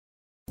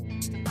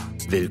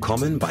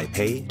Willkommen bei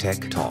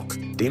PayTechTalk,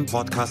 dem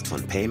Podcast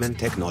von Payment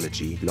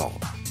Technology Law.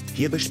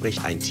 Hier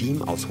bespricht ein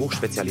Team aus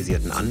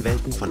hochspezialisierten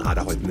Anwälten von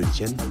Aderholt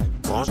München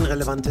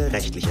branchenrelevante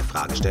rechtliche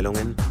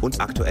Fragestellungen und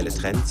aktuelle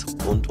Trends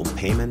rund um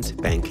Payment,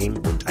 Banking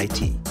und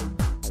IT.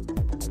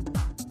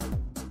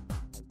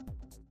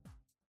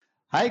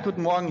 Hi,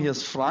 guten Morgen, hier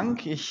ist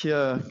Frank. Ich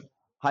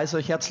heiße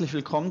euch herzlich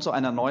willkommen zu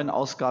einer neuen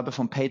Ausgabe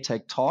von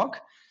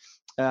PayTechTalk.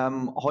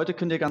 Heute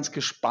könnt ihr ganz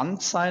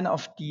gespannt sein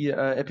auf die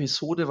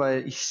Episode,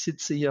 weil ich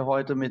sitze hier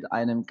heute mit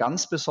einem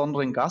ganz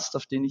besonderen Gast,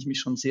 auf den ich mich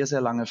schon sehr,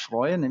 sehr lange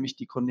freue, nämlich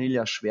die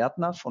Cornelia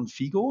Schwertner von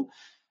Figo.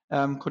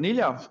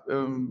 Cornelia,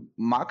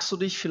 magst du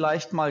dich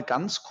vielleicht mal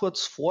ganz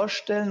kurz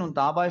vorstellen und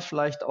dabei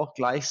vielleicht auch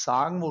gleich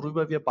sagen,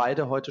 worüber wir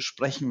beide heute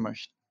sprechen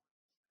möchten?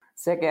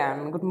 Sehr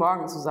gern. Guten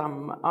Morgen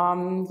zusammen.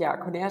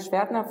 Cornelia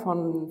Schwertner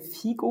von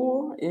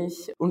Figo.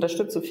 Ich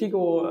unterstütze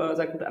Figo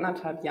seit gut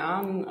 1,5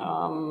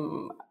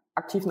 Jahren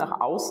aktiv nach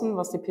außen,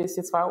 was die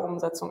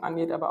PSD2-Umsetzung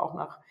angeht, aber auch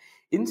nach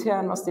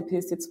intern, was die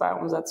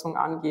PSD2-Umsetzung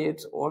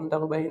angeht. Und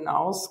darüber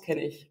hinaus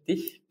kenne ich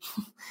dich,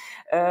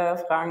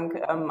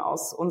 Frank,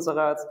 aus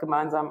unserer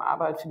gemeinsamen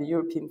Arbeit für die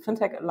European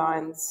FinTech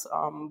Alliance,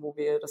 wo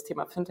wir das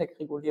Thema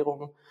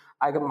FinTech-Regulierung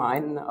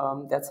allgemein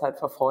derzeit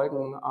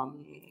verfolgen,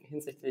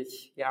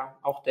 hinsichtlich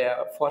auch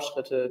der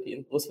Fortschritte, die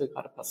in Brüssel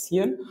gerade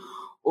passieren.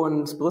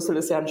 Und Brüssel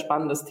ist ja ein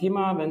spannendes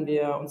Thema, wenn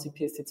wir uns die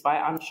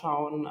PSD2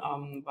 anschauen,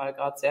 weil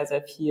gerade sehr,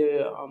 sehr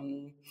viel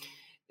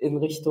in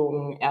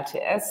Richtung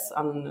RTS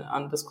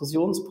an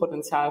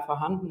Diskussionspotenzial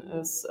vorhanden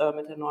ist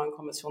mit der neuen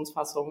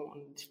Kommissionsfassung.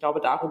 Und ich glaube,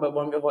 darüber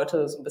wollen wir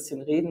heute so ein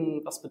bisschen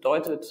reden. Was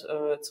bedeutet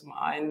zum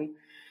einen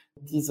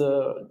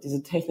diese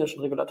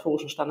technischen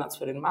regulatorischen Standards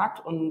für den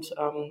Markt und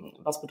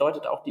was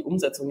bedeutet auch die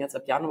Umsetzung jetzt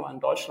ab Januar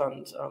in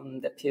Deutschland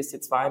der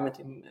PSD2 mit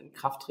dem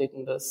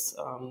Inkrafttreten des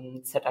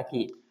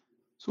ZAG?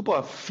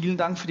 Super, vielen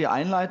Dank für die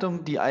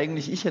Einleitung, die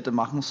eigentlich ich hätte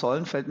machen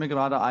sollen, fällt mir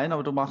gerade ein,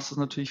 aber du machst es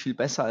natürlich viel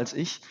besser als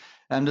ich.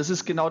 Das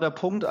ist genau der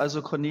Punkt,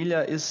 also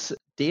Cornelia ist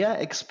der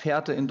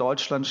Experte in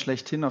Deutschland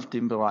schlechthin auf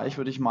dem Bereich,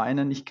 würde ich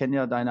meinen. Ich kenne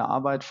ja deine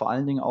Arbeit vor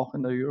allen Dingen auch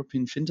in der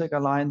European FinTech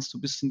Alliance. Du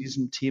bist in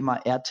diesem Thema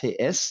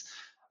RTS,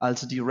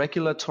 also die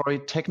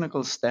Regulatory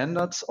Technical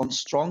Standards on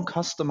Strong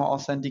Customer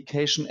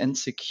Authentication and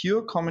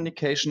Secure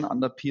Communication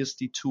under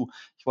PSD2.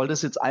 Ich wollte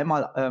es jetzt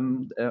einmal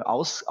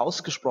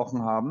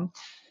ausgesprochen haben.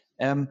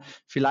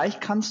 Vielleicht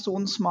kannst du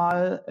uns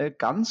mal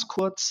ganz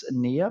kurz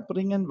näher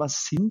bringen,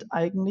 was sind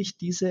eigentlich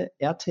diese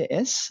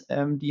RTS?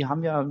 Die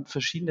haben ja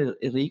verschiedene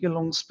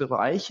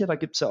Regelungsbereiche. Da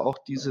gibt es ja auch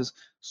dieses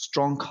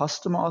Strong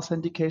Customer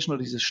Authentication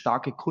oder diese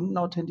starke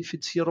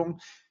Kundenauthentifizierung.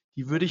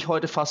 Die würde ich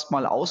heute fast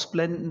mal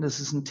ausblenden.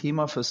 Das ist ein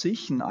Thema für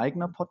sich, ein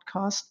eigener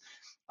Podcast.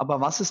 Aber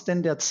was ist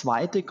denn der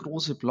zweite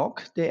große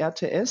Block der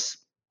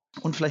RTS?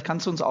 Und vielleicht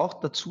kannst du uns auch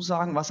dazu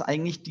sagen, was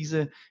eigentlich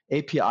diese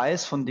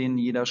APIs, von denen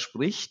jeder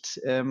spricht,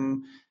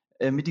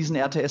 mit diesen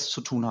RTS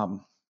zu tun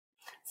haben.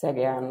 Sehr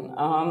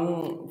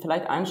gern.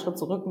 Vielleicht einen Schritt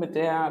zurück. Mit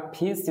der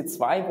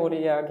PSD2 wurde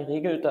ja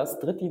geregelt,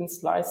 dass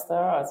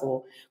Drittdienstleister,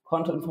 also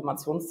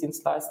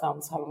Kontoinformationsdienstleister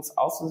und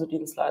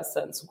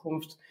Zahlungsauslösedienstleister in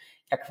Zukunft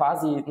ja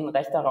quasi ein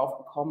Recht darauf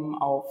bekommen,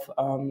 auf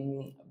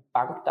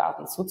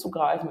Bankdaten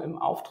zuzugreifen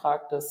im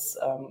Auftrag des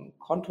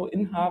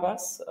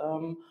Kontoinhabers.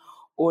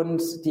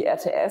 Und die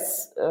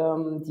RTS,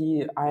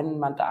 die ein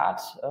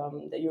Mandat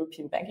der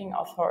European Banking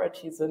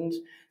Authority sind,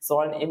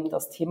 sollen eben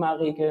das Thema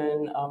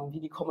regeln,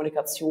 wie die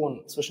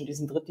Kommunikation zwischen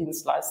diesen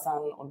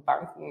Drittdienstleistern und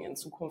Banken in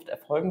Zukunft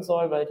erfolgen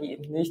soll, weil die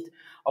eben nicht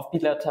auf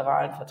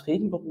bilateralen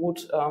Verträgen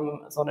beruht,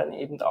 sondern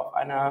eben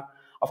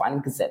auf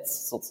einem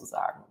Gesetz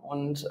sozusagen.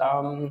 Und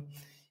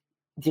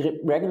die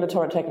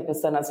Regulatory Technical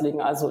Standards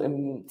legen also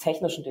im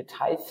technischen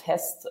Detail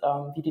fest,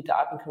 wie die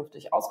Daten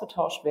künftig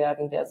ausgetauscht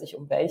werden, wer sich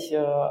um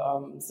welche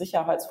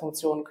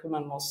Sicherheitsfunktionen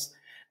kümmern muss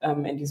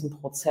in diesem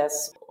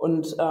Prozess.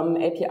 Und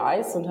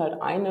APIs sind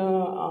halt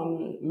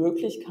eine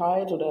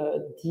Möglichkeit oder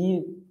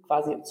die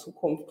quasi in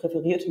Zukunft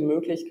präferierte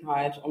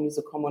Möglichkeit, um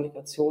diese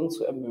Kommunikation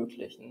zu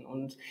ermöglichen.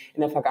 Und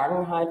in der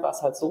Vergangenheit war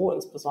es halt so,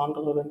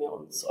 insbesondere wenn wir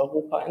uns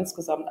Europa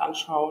insgesamt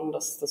anschauen,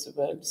 dass das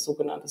über das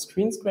sogenannte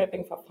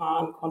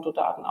Screen-Scraping-Verfahren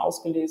Kontodaten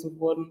ausgelesen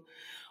wurden.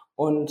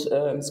 Und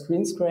im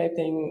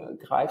Screen-Scraping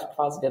greift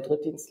quasi der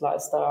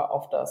Drittdienstleister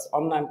auf das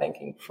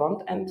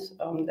Online-Banking-Frontend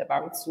der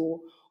Bank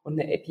zu. Und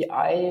eine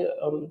API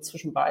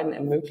zwischen beiden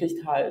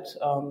ermöglicht halt,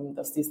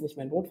 dass dies nicht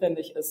mehr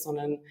notwendig ist,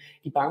 sondern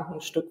die Bank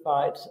ein Stück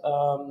weit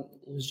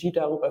Regie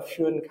darüber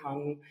führen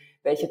kann,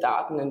 welche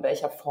Daten in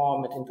welcher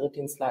Form mit dem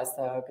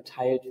Drittdienstleister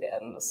geteilt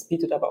werden. Das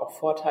bietet aber auch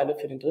Vorteile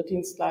für den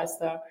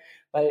Drittdienstleister,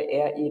 weil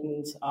er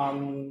eben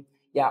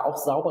auch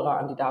sauberer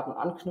an die Daten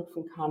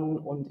anknüpfen kann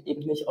und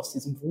eben nicht aus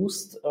diesem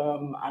Wust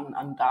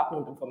an Daten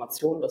und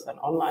Informationen, das ein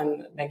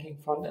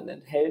Online-Banking-Frontend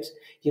enthält,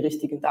 die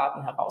richtigen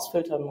Daten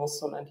herausfiltern muss,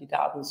 sondern die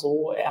Daten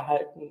so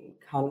erhalten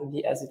kann,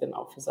 wie er sie denn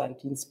auch für seinen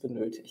Dienst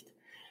benötigt.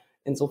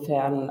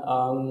 Insofern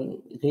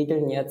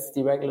regeln jetzt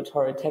die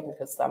Regulatory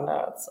Technical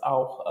Standards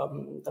auch,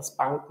 dass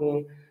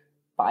Banken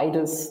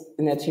beides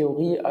in der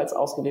Theorie als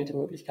ausgewählte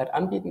Möglichkeit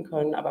anbieten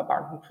können, aber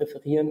Banken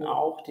präferieren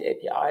auch die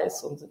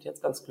APIs und sind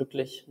jetzt ganz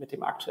glücklich mit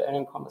dem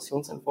aktuellen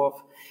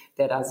Kommissionsentwurf,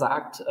 der da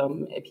sagt,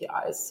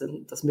 APIs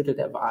sind das Mittel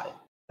der Wahl.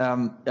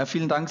 Ja,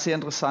 vielen Dank, sehr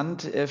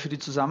interessant für die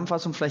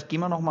Zusammenfassung. Vielleicht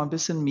gehen wir noch mal ein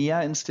bisschen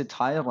mehr ins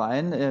Detail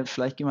rein.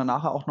 Vielleicht gehen wir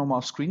nachher auch noch mal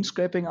auf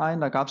Screenscraping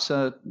ein. Da gab es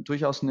ja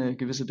durchaus eine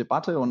gewisse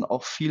Debatte und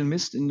auch viel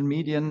Mist in den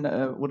Medien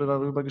wurde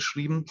darüber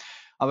geschrieben.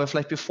 Aber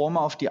vielleicht bevor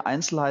wir auf die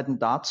Einzelheiten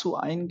dazu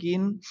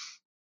eingehen,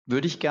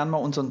 würde ich gerne mal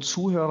unseren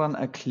Zuhörern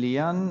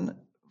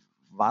erklären,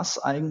 was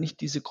es eigentlich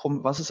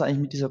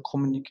mit dieser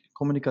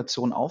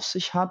Kommunikation auf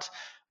sich hat,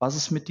 was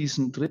es mit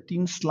diesen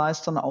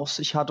Drittdienstleistern auf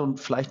sich hat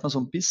und vielleicht mal so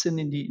ein bisschen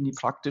in die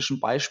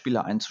praktischen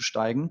Beispiele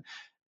einzusteigen.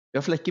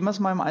 Ja, vielleicht gehen wir es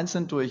mal im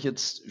Einzelnen durch.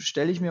 Jetzt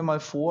stelle ich mir mal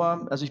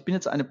vor, also ich bin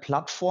jetzt eine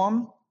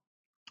Plattform,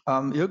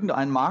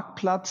 irgendein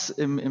Marktplatz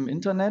im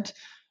Internet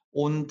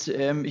und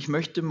ich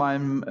möchte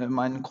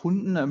meinen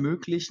Kunden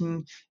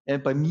ermöglichen,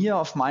 bei mir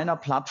auf meiner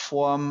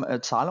Plattform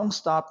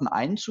Zahlungsdaten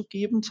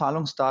einzugeben,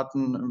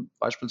 Zahlungsdaten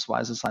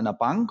beispielsweise seiner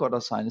Bank oder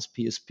seines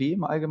PSP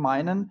im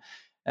Allgemeinen.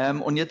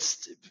 Und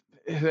jetzt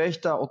höre ich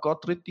da, oh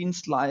Gott,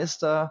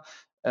 Drittdienstleister,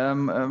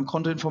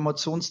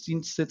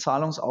 Kontoinformationsdienste,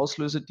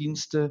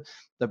 Zahlungsauslösedienste,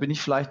 da bin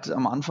ich vielleicht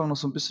am Anfang noch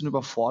so ein bisschen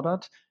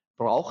überfordert.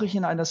 Brauche ich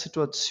in einer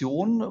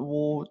Situation,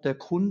 wo der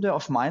Kunde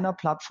auf meiner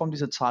Plattform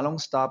diese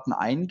Zahlungsdaten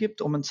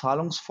eingibt, um einen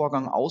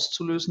Zahlungsvorgang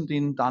auszulösen,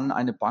 den dann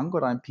eine Bank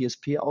oder ein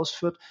PSP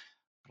ausführt,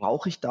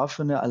 brauche ich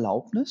dafür eine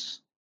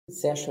Erlaubnis?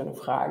 Sehr schöne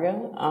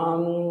Frage.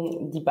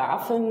 Die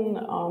BaFin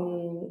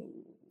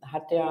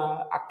hat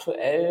ja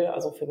aktuell,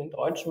 also für den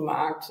deutschen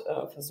Markt,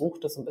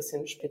 versucht, das ein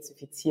bisschen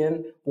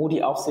spezifizieren, wo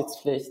die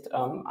Aufsichtspflicht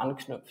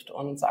anknüpft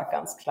und sagt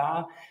ganz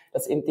klar,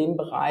 dass eben den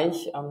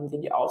Bereich,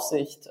 den die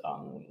Aufsicht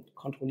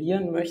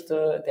kontrollieren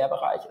möchte, der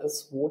Bereich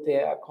ist, wo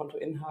der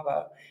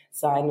Kontoinhaber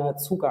seine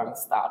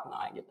Zugangsdaten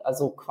eingibt,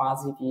 also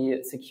quasi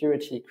die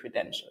Security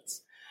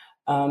Credentials.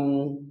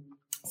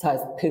 Das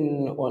heißt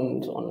PIN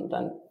und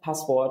dein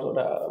Passwort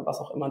oder was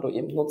auch immer du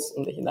eben nutzt,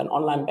 um dich in dein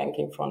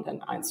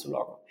Online-Banking-Frontend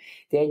einzuloggen.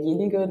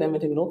 Derjenige, der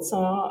mit dem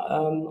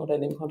Nutzer oder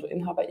dem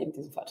Kontoinhaber eben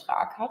diesen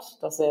Vertrag hat,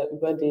 dass er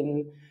über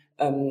die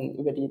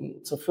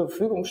zur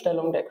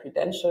Verfügungstellung der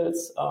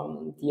Credentials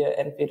dir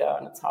entweder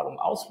eine Zahlung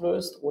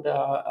auslöst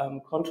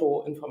oder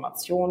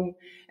Kontoinformationen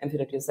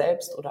entweder dir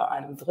selbst oder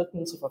einem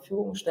Dritten zur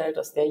Verfügung stellt,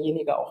 dass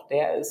derjenige auch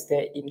der ist,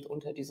 der eben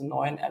unter diese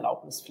neuen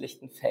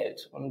Erlaubnispflichten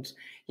fällt. Und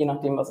je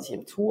nachdem, was ich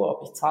eben tue,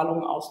 ob ich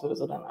Zahlungen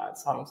auslöse, dann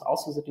als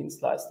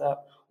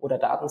Zahlungsauslösedienstleister oder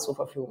Daten zur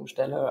Verfügung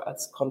stelle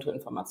als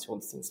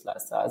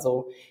Kontoinformationsdienstleister.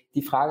 Also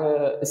die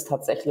Frage ist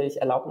tatsächlich,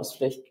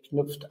 Erlaubnispflicht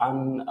knüpft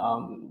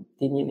an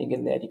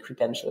denjenigen, der die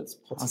Credentials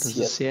prozessiert.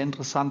 Das ist sehr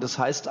interessant. Das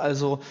heißt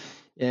also,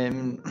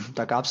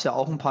 da gab es ja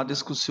auch ein paar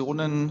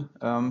Diskussionen,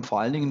 vor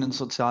allen Dingen in den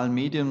sozialen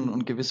Medien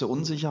und gewisse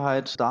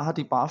Unsicherheit. Da hat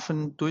die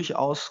BaFin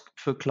durchaus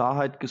für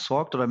Klarheit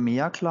gesorgt oder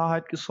mehr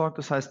Klarheit gesorgt.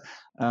 Das heißt,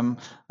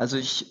 also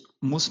ich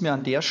muss mir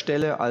an der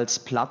Stelle als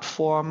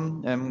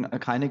Plattform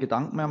keine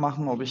Gedanken mehr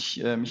machen, ob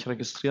ich mich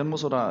registrieren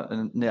muss oder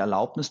eine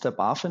Erlaubnis der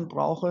BaFin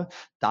brauche.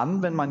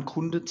 Dann, wenn mein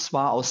Kunde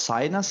zwar aus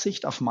seiner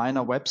Sicht auf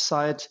meiner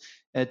Website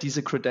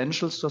diese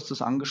Credentials, du hast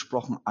das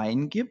angesprochen,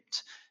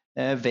 eingibt,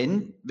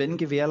 wenn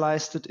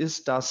gewährleistet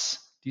ist,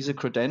 dass diese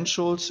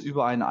Credentials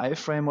über einen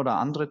iFrame oder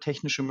andere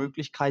technische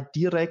Möglichkeit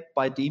direkt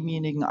bei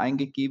demjenigen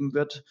eingegeben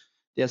wird,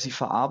 der sie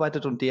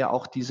verarbeitet und der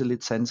auch diese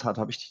Lizenz hat.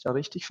 Habe ich dich da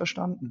richtig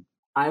verstanden?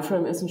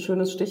 iFrame ist ein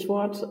schönes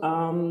Stichwort.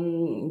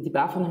 Die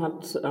BaFin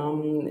hat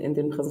in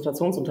den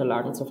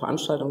Präsentationsunterlagen zur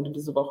Veranstaltung, die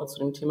diese Woche zu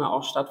dem Thema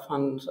auch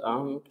stattfand,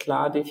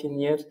 klar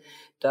definiert,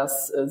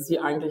 dass sie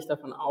eigentlich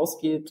davon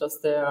ausgeht,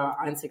 dass der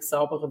einzig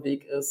saubere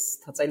Weg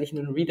ist, tatsächlich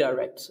einen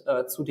Redirect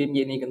zu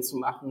demjenigen zu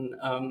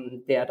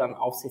machen, der dann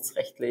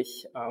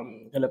aufsichtsrechtlich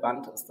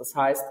relevant ist. Das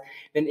heißt,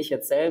 wenn ich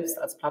jetzt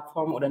selbst als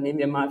Plattform oder nehmen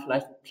wir mal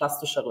vielleicht ein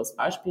plastischeres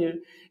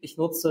Beispiel, ich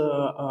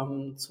nutze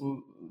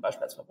zum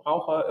Beispiel als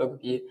Verbraucher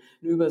irgendwie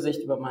eine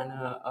Übersicht über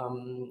meine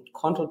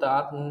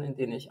Kontodaten, in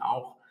denen ich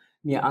auch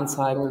mir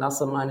anzeigen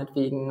lasse,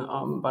 meinetwegen,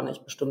 wann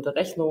ich bestimmte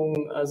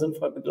Rechnungen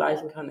sinnvoll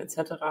begleichen kann,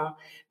 etc.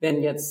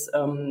 Wenn jetzt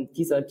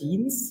dieser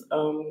Dienst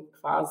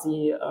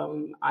quasi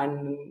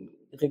einen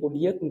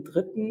regulierten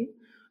Dritten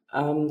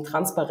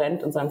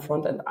transparent in sein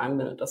Frontend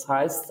einbindet. Das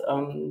heißt,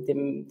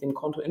 dem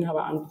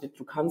Kontoinhaber anbietet,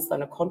 du kannst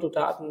deine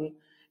Kontodaten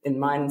in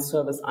meinen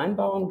Service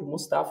einbauen, du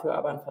musst dafür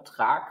aber einen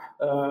Vertrag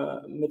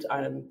mit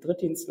einem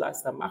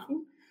Drittdienstleister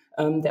machen,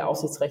 der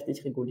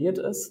aufsichtsrechtlich reguliert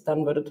ist,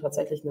 dann würde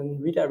tatsächlich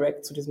ein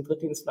Redirect zu diesem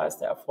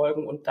Drittdienstleister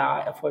erfolgen und da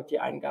erfolgt die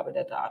Eingabe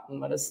der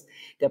Daten, weil es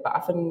der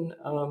BaFin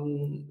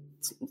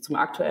zum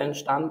aktuellen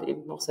Stand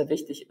eben noch sehr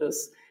wichtig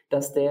ist,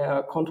 dass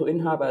der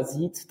Kontoinhaber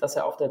sieht, dass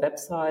er auf der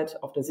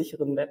Website, auf der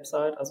sicheren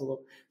Website,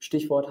 also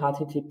Stichwort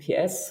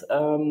HTTPS,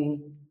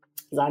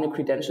 seine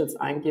Credentials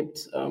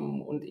eingibt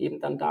und eben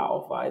dann da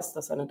auch weiß,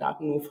 dass seine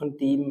Daten nur von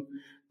dem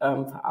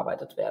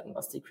verarbeitet werden,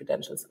 was die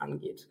Credentials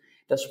angeht.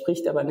 Das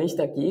spricht aber nicht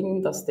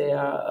dagegen, dass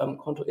der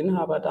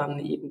Kontoinhaber dann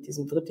eben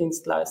diesem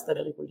Drittdienstleister,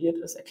 der reguliert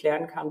ist,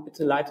 erklären kann,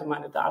 bitte leite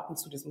meine Daten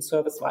zu diesem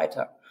Service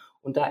weiter.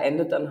 Und da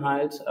endet dann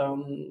halt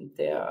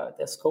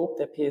der Scope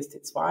der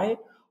PSD2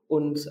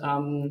 und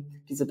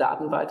diese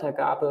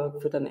Datenweitergabe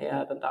führt dann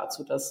eher dann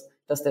dazu, dass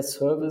der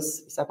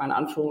Service, ich sage mal in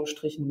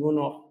Anführungsstrichen, nur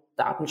noch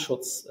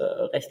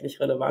datenschutzrechtlich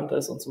relevant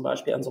ist und zum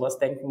Beispiel an sowas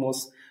denken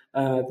muss, wie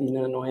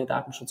eine neue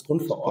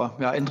Datenschutzgrundverordnung.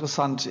 Super. Ja,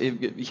 interessant.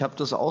 Ich habe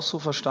das auch so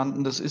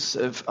verstanden. Das ist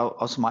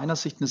aus meiner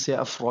Sicht eine sehr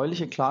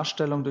erfreuliche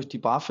Klarstellung durch die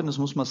BaFin. Das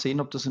muss man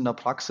sehen, ob das in der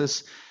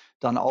Praxis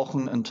dann auch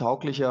ein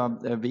tauglicher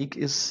Weg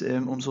ist,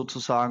 um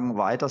sozusagen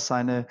weiter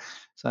seine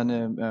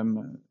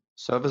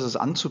Services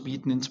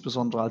anzubieten,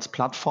 insbesondere als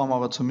Plattform.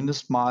 Aber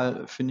zumindest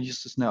mal, finde ich,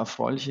 ist das eine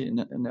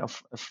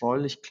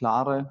erfreulich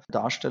klare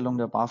Darstellung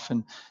der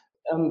BaFin.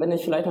 Wenn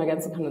ich vielleicht noch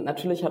ergänzen kann,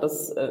 natürlich hat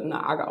es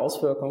eine arge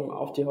Auswirkung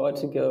auf die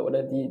heutige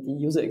oder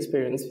die User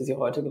Experience, wie sie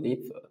heute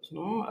gelebt wird.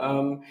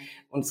 Ne?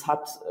 Und es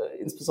hat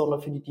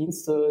insbesondere für die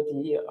Dienste,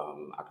 die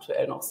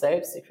aktuell noch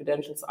selbst die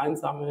Credentials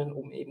einsammeln,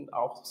 um eben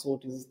auch so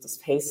das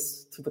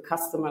Face to the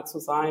Customer zu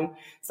sein,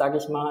 sage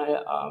ich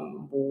mal,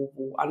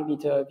 wo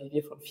Anbieter wie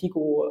wir von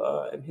Figo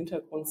im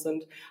Hintergrund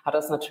sind, hat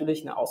das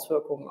natürlich eine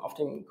Auswirkung auf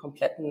den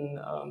kompletten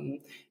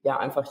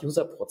einfach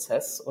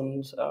User-Prozess.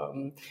 Und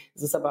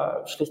es ist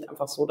aber schlicht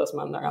einfach so, dass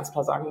man da ganz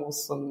klar sagen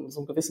muss, so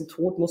einen gewissen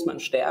Tod muss man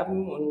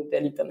sterben und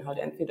der liegt dann halt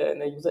entweder in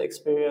der User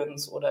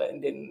Experience oder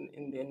in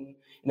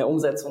der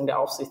Umsetzung der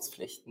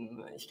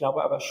Aufsichtspflichten. Ich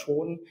glaube aber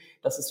schon,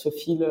 dass es für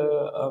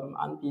viele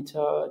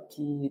Anbieter,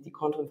 die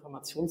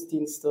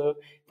Kontoinformationsdienste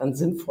dann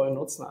sinnvoll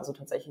nutzen, also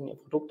tatsächlich ihr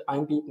Produkt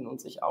einbieten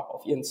und sich auch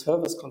auf ihren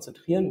Service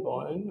konzentrieren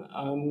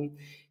wollen,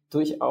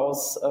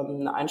 durchaus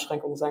eine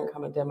Einschränkung sein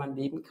kann, mit der man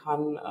leben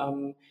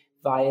kann,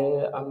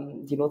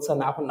 weil die Nutzer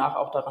nach und nach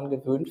auch daran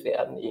gewöhnt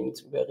werden, eben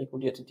über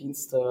regulierte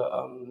Dienste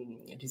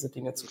diese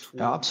Dinge zu tun.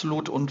 Ja,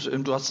 absolut. Und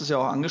du hast es ja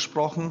auch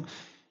angesprochen,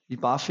 die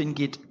BaFin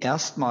geht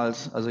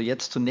erstmals, also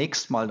jetzt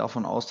zunächst mal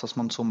davon aus, dass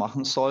man so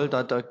machen soll.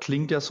 Da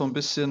klingt ja so ein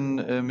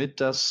bisschen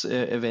mit, dass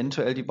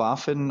eventuell die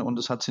BaFin, und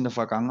das hat sie in der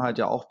Vergangenheit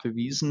ja auch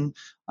bewiesen,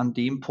 an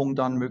dem Punkt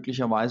dann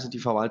möglicherweise die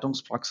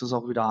Verwaltungspraxis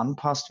auch wieder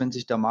anpasst, wenn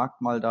sich der Markt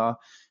mal da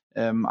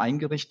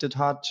eingerichtet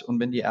hat und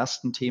wenn die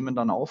ersten Themen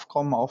dann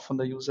aufkommen, auch von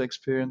der User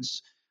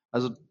Experience.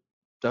 Also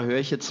da höre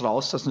ich jetzt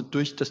raus,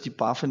 dass die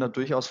BaFin da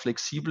durchaus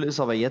flexibel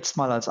ist, aber jetzt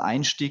mal als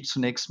Einstieg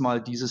zunächst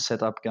mal dieses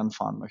Setup gern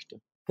fahren möchte.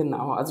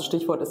 Genau, also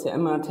Stichwort ist ja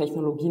immer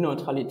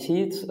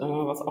Technologieneutralität,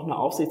 was auch eine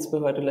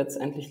Aufsichtsbehörde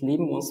letztendlich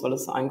leben muss, weil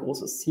es ein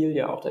großes Ziel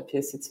ja auch der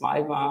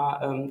PSD2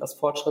 war, dass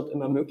Fortschritt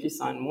immer möglich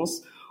sein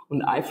muss.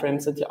 Und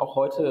iFrames sind ja auch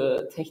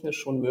heute technisch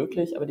schon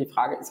möglich, aber die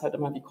Frage ist halt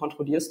immer, wie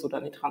kontrollierst du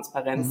dann die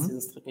Transparenz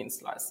dieses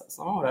Drittdienstleisters?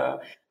 Ne?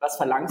 Oder was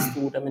verlangst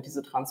du, damit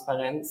diese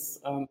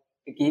Transparenz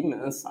gegeben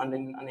ist an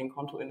den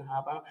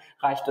Kontoinhaber?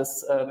 Reicht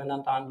es, wenn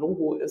dann da ein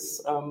Logo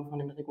ist von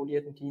dem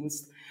regulierten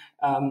Dienst?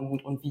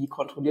 Und wie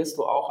kontrollierst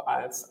du auch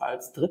als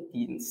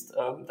Drittdienst,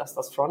 dass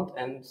das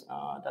Frontend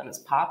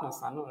deines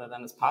Partners dann oder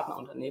deines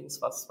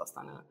Partnerunternehmens, was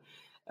deine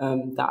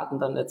Daten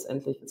dann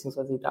letztendlich,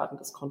 beziehungsweise die Daten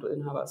des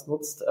Kontoinhabers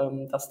nutzt,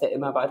 dass der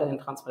immer weiterhin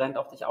transparent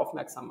auf dich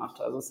aufmerksam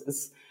macht. Also es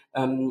ist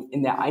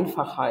in der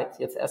Einfachheit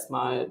jetzt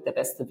erstmal der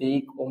beste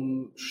Weg,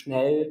 um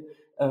schnell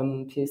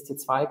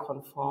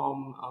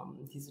PSD2-konform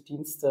diese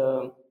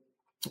Dienste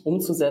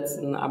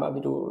umzusetzen. Aber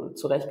wie du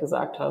zu Recht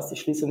gesagt hast,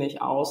 ich schließe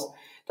nicht aus,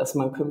 dass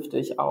man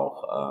künftig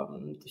auch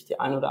durch die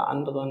ein oder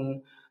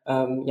anderen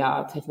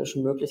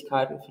technischen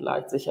Möglichkeiten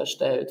vielleicht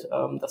sicherstellt,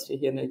 dass wir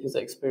hier in der User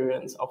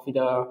Experience auch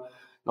wieder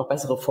noch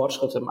bessere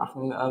Fortschritte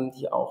machen,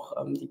 die auch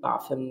die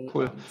BaFin.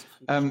 Cool.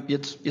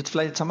 Jetzt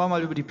haben wir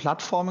mal über die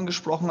Plattformen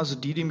gesprochen, also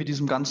die mit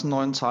diesem ganzen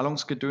neuen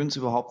Zahlungsgedöns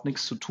überhaupt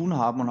nichts zu tun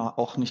haben und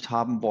auch nicht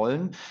haben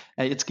wollen.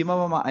 Jetzt gehen wir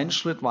aber mal einen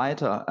Schritt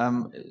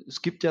weiter.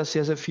 Es gibt ja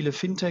sehr, sehr viele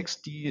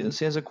Fintechs, die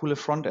sehr, sehr coole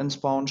Frontends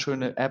bauen,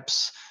 schöne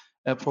Apps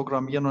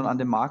programmieren und an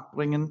den Markt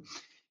bringen.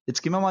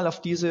 Jetzt gehen wir mal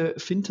auf diese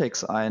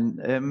Fintechs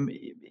ein.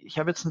 Ich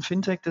habe jetzt ein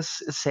Fintech, das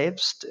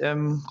selbst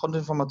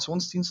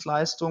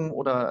Kontoinformationsdienstleistungen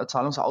oder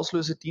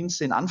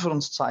Zahlungsauslösedienste in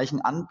Anführungszeichen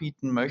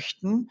anbieten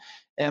möchten,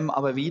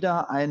 aber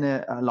weder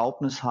eine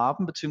Erlaubnis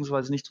haben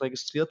beziehungsweise nicht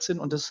registriert sind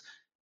und das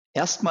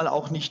erstmal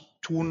auch nicht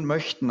tun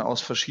möchten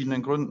aus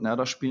verschiedenen Gründen. Ja,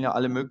 da spielen ja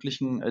alle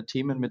möglichen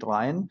Themen mit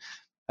rein.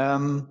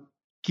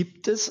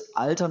 Gibt es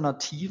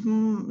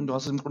Alternativen? Du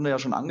hast es im Grunde ja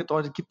schon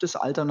angedeutet. Gibt es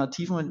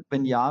Alternativen?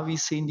 Wenn ja, wie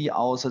sehen die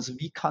aus? Also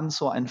wie kann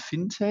so ein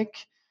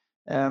Fintech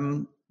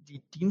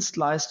die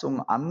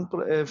Dienstleistungen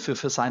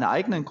für seine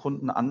eigenen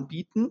Kunden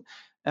anbieten?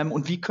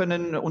 Und wie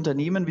können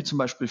Unternehmen wie zum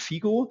Beispiel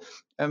Figo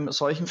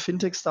solchen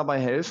Fintechs dabei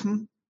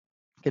helfen,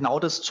 genau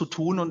das zu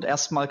tun und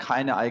erstmal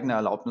keine eigene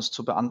Erlaubnis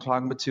zu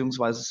beantragen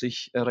beziehungsweise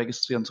sich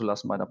registrieren zu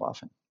lassen bei der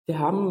BaFin? Wir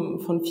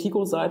haben von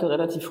Figo-Seite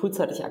relativ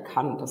frühzeitig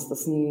erkannt, dass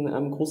das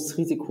ein großes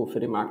Risiko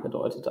für den Markt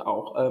bedeutet,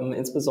 auch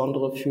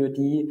insbesondere für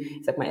die,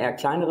 ich sag mal, eher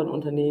kleineren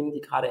Unternehmen,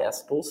 die gerade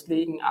erst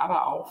loslegen,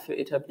 aber auch für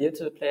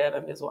etablierte Player,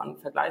 wenn wir so an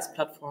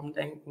Vergleichsplattformen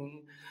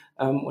denken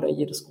oder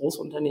jedes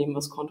Großunternehmen,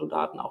 was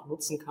Kontodaten auch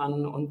nutzen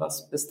kann und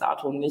was bis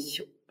dato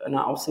nicht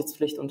einer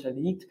Aufsichtspflicht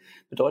unterliegt,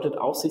 bedeutet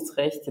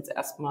Aufsichtsrecht jetzt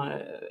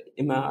erstmal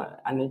immer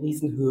eine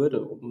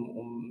Riesenhürde, um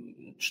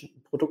ein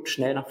Produkt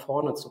schnell nach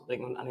vorne zu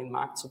bringen und an den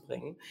Markt zu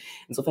bringen.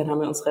 Insofern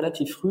haben wir uns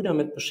relativ früh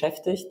damit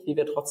beschäftigt, wie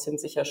wir trotzdem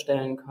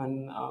sicherstellen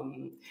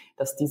können,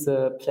 dass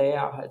diese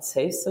Player halt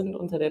safe sind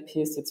unter der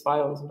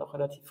PSD2 und sind auch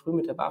relativ früh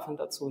mit der BaFin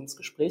dazu ins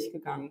Gespräch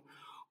gegangen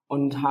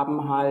und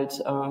haben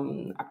halt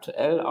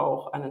aktuell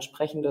auch ein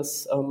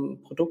entsprechendes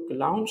Produkt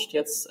gelauncht,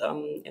 jetzt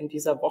in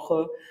dieser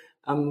Woche,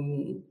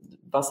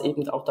 was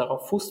eben auch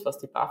darauf fußt, was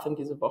die BaFin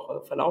diese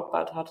Woche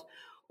verlautbart hat.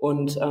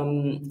 Und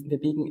wir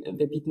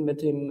bieten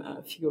mit dem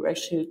Figo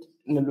Shield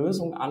eine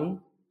Lösung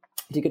an,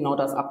 die genau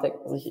das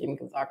abdeckt, was ich eben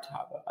gesagt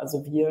habe.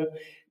 Also wir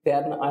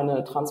werden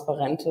eine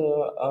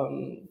transparente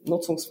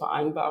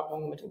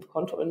Nutzungsvereinbarung mit dem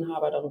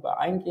Kontoinhaber darüber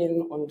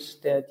eingehen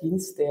und der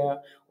Dienst,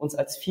 der uns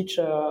als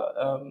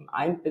Feature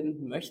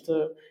einbinden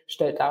möchte,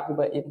 stellt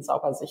darüber eben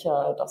sauber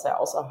sicher, dass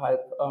er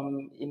außerhalb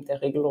eben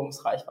der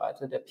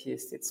Regelungsreichweite der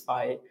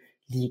PSD2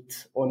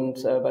 liegt.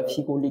 Und bei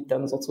Figo liegt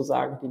dann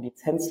sozusagen die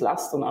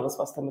Lizenzlast und alles,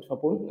 was damit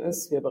verbunden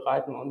ist. Wir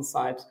bereiten uns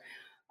seit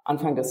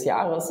Anfang des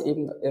Jahres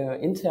eben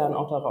intern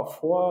auch darauf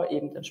vor,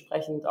 eben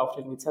entsprechend auf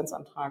den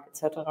Lizenzantrag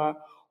etc.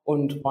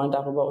 und wollen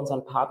darüber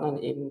unseren Partnern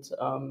eben,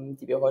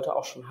 die wir heute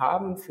auch schon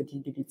haben, für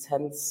die die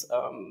Lizenz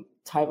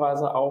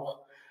teilweise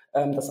auch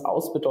das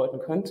ausbedeuten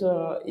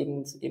könnte,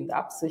 eben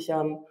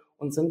absichern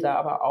und sind da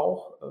aber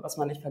auch, was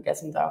man nicht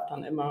vergessen darf,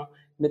 dann immer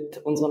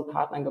mit unseren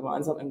Partnern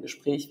gemeinsam im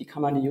Gespräch, wie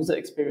kann man die User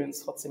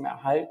Experience trotzdem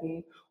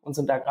erhalten und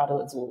sind da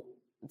gerade so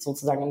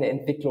sozusagen in der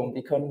Entwicklung.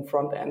 Wie können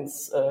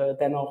Frontends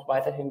dennoch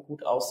weiterhin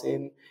gut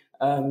aussehen,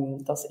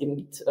 dass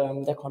eben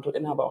der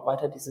Kontoinhaber auch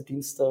weiter diese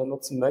Dienste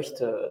nutzen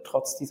möchte,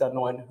 trotz dieser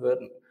neuen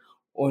Hürden.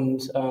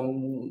 Und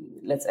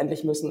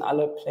letztendlich müssen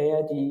alle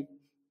Player, die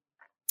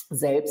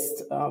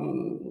selbst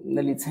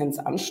eine Lizenz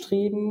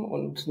anstreben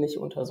und nicht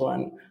unter so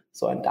ein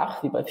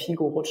Dach wie bei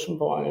Figo rutschen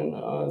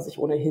wollen, sich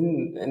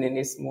ohnehin in den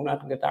nächsten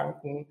Monaten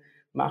Gedanken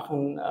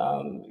machen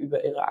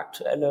über ihr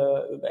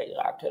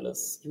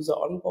aktuelles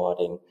User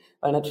Onboarding,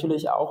 weil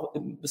natürlich auch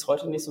bis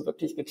heute nicht so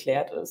wirklich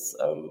geklärt ist,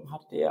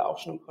 hattet ihr ja auch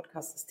schon im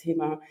Podcast das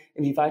Thema,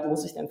 inwieweit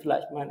muss ich denn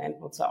vielleicht meinen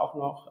Endnutzer auch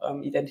noch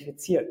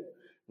identifizieren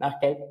nach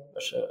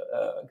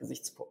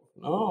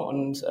Geldwäsche-Gesichtspunkten. Ne?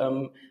 Und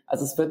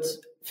also es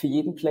wird für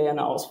jeden Player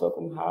eine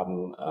Auswirkung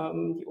haben,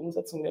 die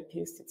Umsetzung der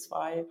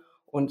PSD2.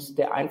 Und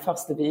der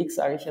einfachste Weg,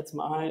 sage ich jetzt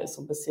mal, ist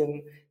so ein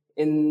bisschen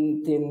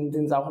in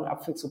den sauren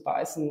Apfel zu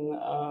beißen,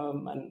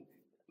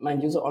 mein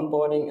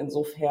User-Onboarding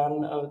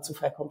insofern zu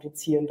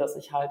verkomplizieren, dass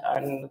ich halt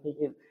einen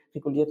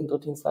regulierten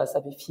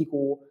Drittdienstleister wie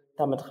Figo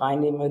damit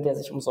reinnehme, der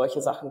sich um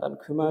solche Sachen dann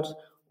kümmert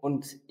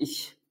und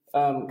ich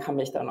kann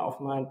mich dann auf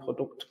mein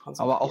Produkt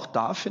konzentrieren. Aber auch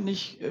da finde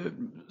ich,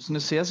 ist eine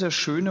sehr, sehr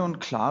schöne und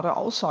klare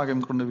Aussage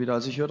im Grunde wieder.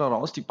 Also ich höre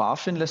daraus, die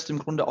BaFin lässt im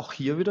Grunde auch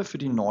hier wieder für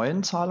die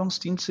neuen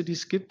Zahlungsdienste, die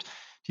es gibt,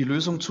 die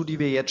Lösung zu, die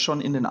wir jetzt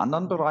schon in den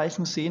anderen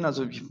Bereichen sehen.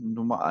 Also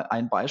nur mal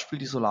ein Beispiel,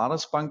 die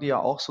Solaris Bank, die ja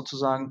auch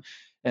sozusagen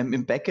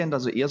im Backend,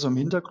 also eher so im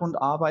Hintergrund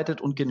arbeitet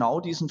und genau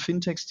diesen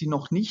Fintechs, die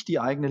noch nicht die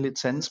eigene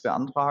Lizenz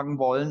beantragen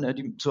wollen,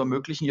 die zu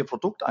ermöglichen, ihr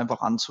Produkt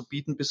einfach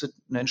anzubieten, bis sie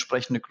eine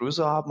entsprechende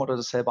Größe haben oder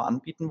das selber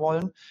anbieten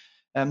wollen.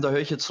 Da höre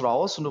ich jetzt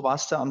raus, und du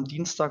warst ja am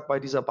Dienstag bei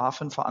dieser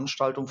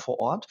BaFin-Veranstaltung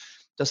vor Ort,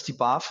 dass die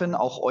BaFin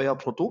auch euer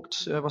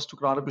Produkt, was du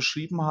gerade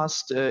beschrieben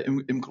hast,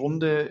 im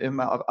Grunde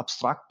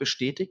abstrakt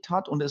bestätigt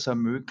hat und es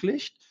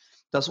ermöglicht,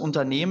 dass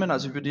Unternehmen,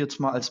 also ich würde jetzt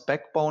mal als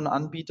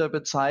Backbone-Anbieter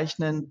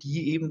bezeichnen,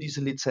 die eben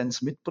diese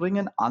Lizenz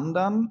mitbringen,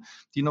 anderen,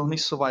 die noch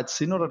nicht so weit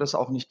sind oder das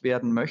auch nicht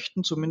werden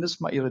möchten,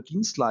 zumindest mal ihre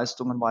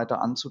Dienstleistungen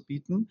weiter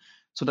anzubieten,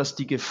 sodass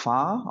die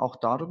Gefahr, auch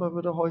darüber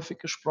wird häufig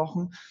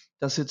gesprochen,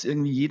 dass jetzt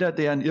irgendwie jeder,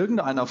 der in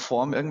irgendeiner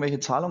Form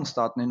irgendwelche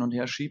Zahlungsdaten hin und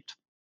her schiebt,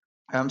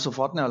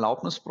 sofort eine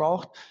Erlaubnis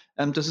braucht.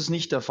 Das ist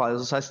nicht der Fall.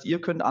 Das heißt, ihr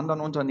könnt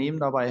anderen Unternehmen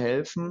dabei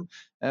helfen,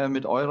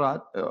 mit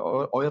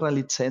eurer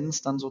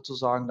Lizenz dann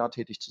sozusagen da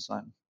tätig zu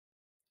sein.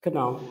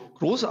 Genau.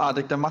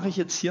 Großartig, dann mache ich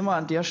jetzt hier mal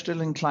an der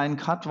Stelle einen kleinen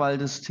Cut, weil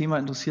das Thema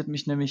interessiert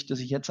mich nämlich, das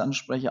ich jetzt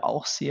anspreche,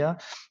 auch sehr.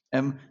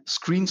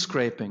 Screen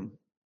Scraping.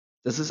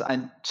 Das ist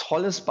ein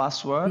tolles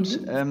Buzzword.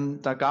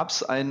 Da gab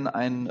es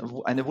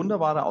eine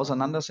wunderbare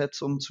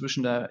Auseinandersetzung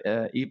zwischen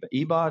der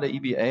EBA, der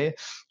EBA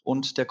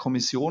und der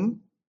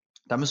Kommission.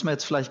 Da müssen wir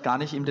jetzt vielleicht gar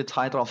nicht im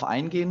Detail drauf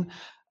eingehen.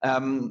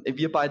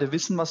 Wir beide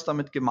wissen, was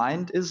damit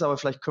gemeint ist, aber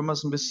vielleicht können wir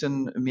es ein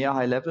bisschen mehr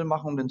High-Level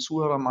machen, um den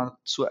Zuhörern mal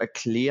zu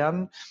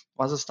erklären,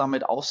 was es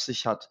damit auf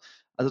sich hat.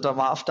 Also da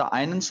war auf der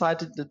einen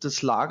Seite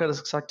das Lager,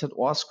 das gesagt hat,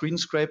 oh, Screen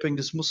Scraping,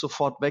 das muss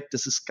sofort weg,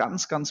 das ist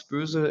ganz, ganz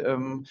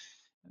böse.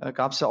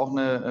 Gab es ja auch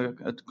eine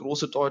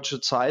große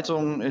deutsche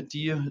Zeitung,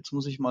 die, jetzt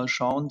muss ich mal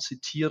schauen,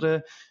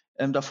 zitiere,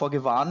 davor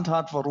gewarnt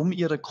hat, warum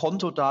ihre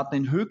Kontodaten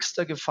in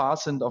höchster Gefahr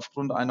sind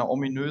aufgrund einer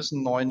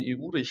ominösen neuen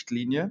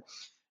EU-Richtlinie.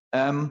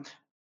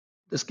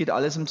 Das geht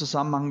alles im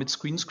Zusammenhang mit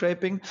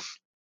Screenscraping.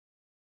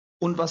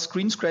 Und was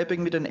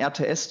Screenscraping mit den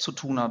RTS zu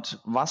tun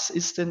hat,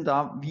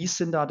 wie ist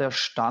denn da der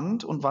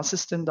Stand und was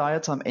ist denn da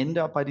jetzt am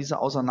Ende bei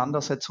dieser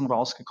Auseinandersetzung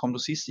rausgekommen? Du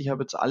siehst, ich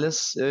habe jetzt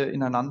alles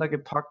ineinander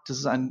gepackt. Das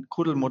ist ein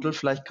Kuddelmuddel.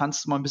 Vielleicht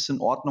kannst du mal ein bisschen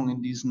Ordnung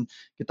in diesen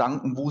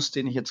Gedankenwust,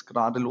 den ich jetzt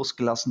gerade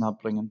losgelassen habe,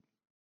 bringen.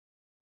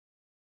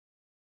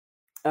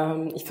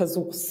 Ich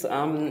versuch's.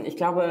 Ich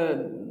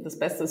glaube, das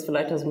Beste ist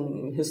vielleicht,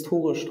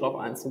 historisch drauf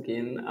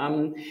einzugehen.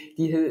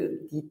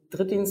 Die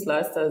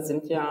Drittdienstleister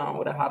sind ja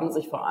oder haben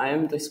sich vor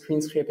allem durch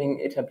Screenscraping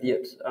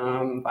etabliert,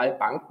 weil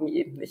Banken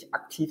eben nicht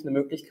aktiv eine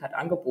Möglichkeit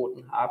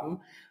angeboten haben,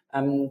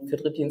 für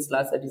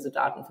Drittdienstleister diese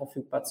Daten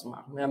verfügbar zu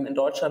machen. Wir haben in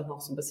Deutschland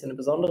noch so ein bisschen eine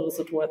besondere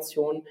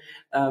Situation,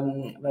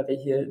 weil wir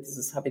hier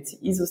dieses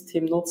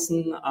HBCI-System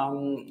nutzen,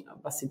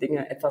 was die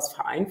Dinge etwas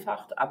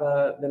vereinfacht.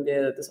 Aber wenn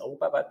wir das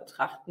europaweit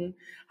betrachten,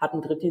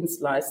 hatten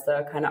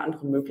Drittdienstleister keine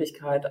andere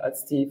Möglichkeit,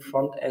 als die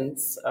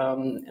Frontends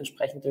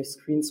entsprechend durch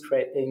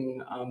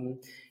Screenscraping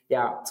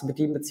zu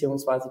bedienen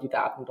beziehungsweise die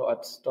Daten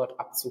dort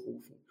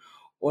abzurufen.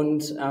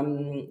 Und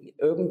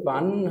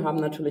irgendwann haben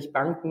natürlich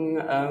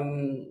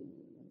Banken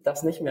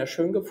das nicht mehr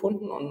schön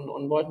gefunden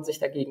und wollten sich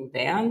dagegen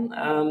wehren.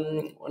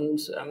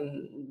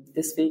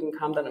 Deswegen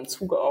kam dann im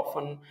Zuge auch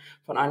von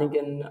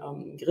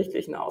einigen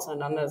gerichtlichen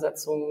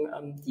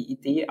Auseinandersetzungen die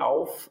Idee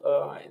auf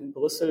in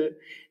Brüssel,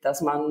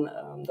 dass man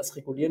das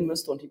regulieren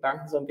müsste und die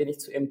Banken so ein wenig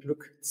zu ihrem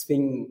Glück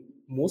zwingen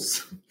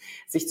muss,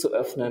 sich zu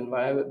öffnen,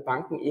 weil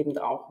Banken eben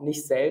auch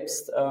nicht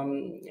selbst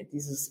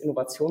dieses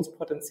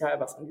Innovationspotenzial,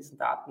 was in diesen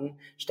Daten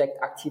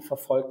steckt, aktiv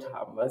verfolgt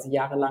haben, weil sie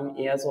jahrelang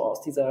eher so aus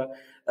dieser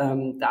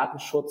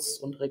Datenschutz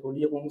und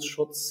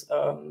Regulierungsschutz,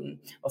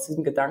 aus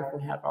diesem Gedanken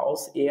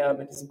heraus eher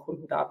mit diesen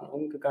Kundendaten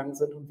umgegangen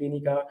sind und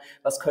weniger,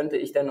 was könnte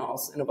ich denn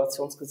aus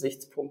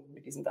Innovationsgesichtspunkten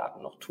mit diesen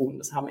Daten noch tun.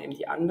 Das haben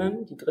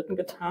eben die Dritten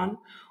getan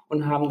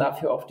und haben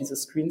dafür auf diese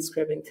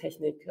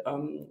Screenscraping-Technik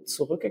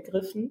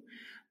zurückgegriffen.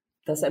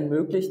 Das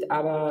ermöglicht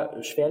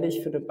aber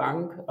schwerlich für eine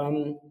Bank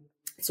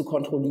zu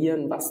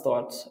kontrollieren, was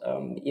dort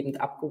eben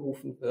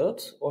abgerufen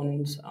wird.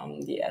 Und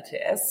die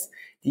RTS,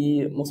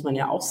 die muss man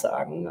ja auch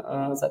sagen,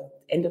 seit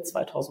Ende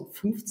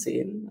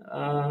 2015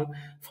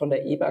 von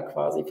der EBA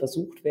quasi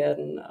versucht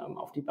werden,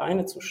 auf die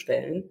Beine zu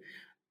stellen,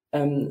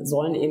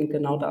 sollen eben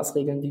genau das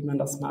regeln, wie man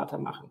das smarter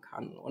machen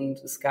kann.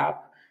 Und es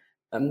gab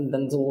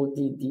dann so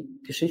die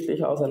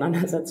geschichtliche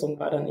Auseinandersetzung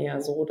war dann eher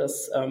so,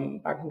 dass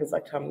Banken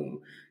gesagt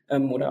haben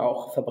oder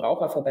auch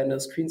Verbraucherverbände,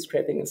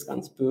 Screenscraping ist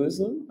ganz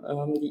böse.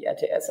 Die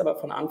RTS aber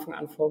von Anfang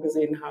an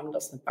vorgesehen haben,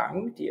 dass eine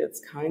Bank, die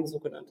jetzt kein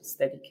sogenanntes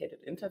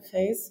Dedicated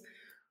Interface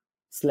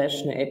 /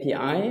 eine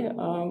API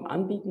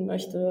anbieten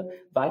möchte,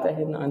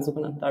 weiterhin einen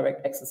sogenannten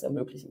Direct Access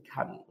ermöglichen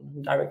kann.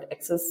 Und Direct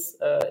Access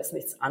ist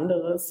nichts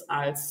anderes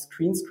als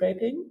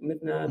Screenscraping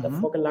mit einer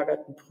davor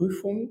gelagerten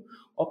Prüfung,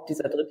 ob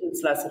dieser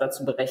Drittdienstleister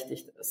dazu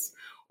berechtigt ist.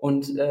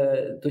 Und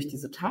durch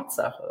diese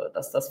Tatsache,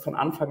 dass das von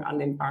Anfang an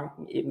den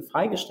Banken eben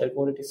freigestellt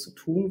wurde, dies zu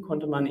tun,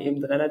 konnte man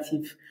eben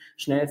relativ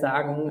schnell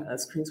sagen,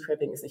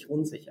 Screenscraping ist nicht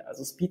unsicher.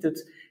 Also es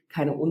bietet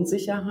keine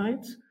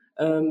Unsicherheit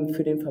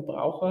für den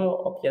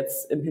Verbraucher, ob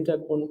jetzt im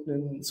Hintergrund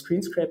ein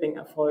Screenscraping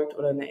erfolgt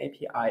oder eine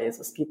API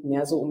ist. Es geht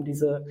mehr so um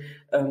diese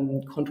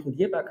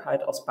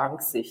Kontrollierbarkeit aus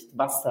Banksicht,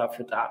 was da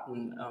für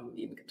Daten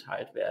eben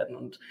geteilt werden.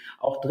 Und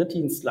auch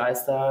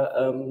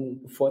Drittdienstleister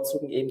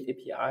bevorzugen eben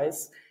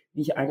APIs,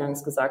 wie ich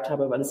eingangs gesagt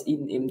habe, weil es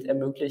ihnen eben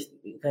ermöglicht,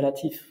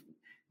 relativ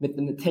mit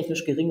einem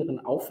technisch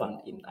geringeren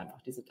Aufwand eben einfach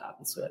diese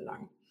Daten zu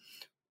erlangen.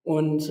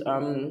 Und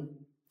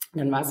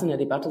dann war es in der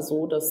Debatte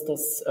so, dass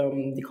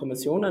die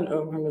Kommission dann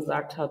irgendwann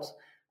gesagt hat,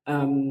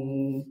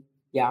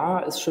 ja,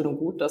 ist schön und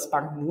gut, dass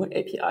Banken nur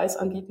APIs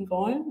anbieten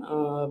wollen,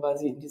 weil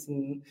sie in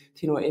diesem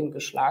Tenor eben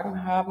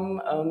geschlagen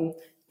haben.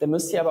 Da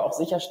müsst ihr aber auch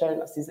sicherstellen,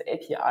 dass diese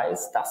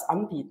APIs das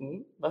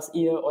anbieten, was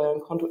ihr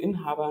euren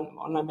Kontoinhabern im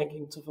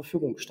Online-Banking zur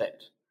Verfügung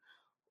stellt.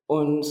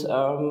 Und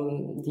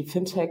die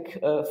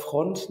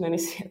Fintech-Front, nenne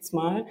ich es jetzt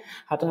mal,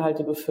 hatte halt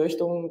die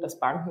Befürchtung, dass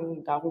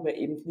Banken darüber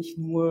eben nicht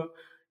nur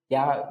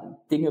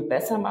Dinge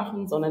besser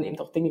machen, sondern eben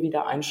auch Dinge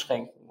wieder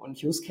einschränken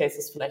und Use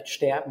Cases vielleicht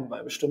sterben,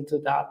 weil bestimmte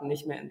Daten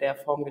nicht mehr in der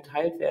Form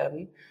geteilt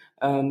werden,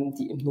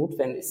 die eben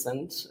notwendig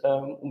sind,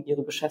 um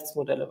ihre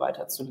Geschäftsmodelle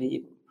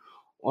weiterzuleben.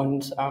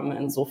 Und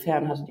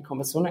insofern hatte die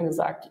Kommission dann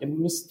gesagt, ihr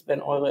müsst,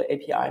 wenn eure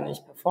API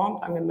nicht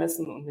performt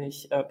angemessen und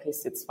nicht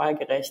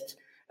PSD2-gerecht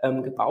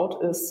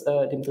gebaut ist,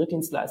 dem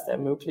Drittdienstleister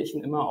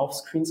ermöglichen, immer auf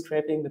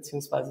Screenscraping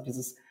beziehungsweise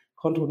dieses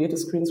kontrollierte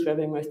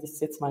Screenscraping, möchte ich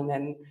es jetzt mal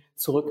nennen,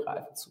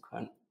 zurückgreifen zu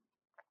können.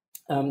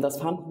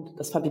 Das fand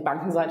die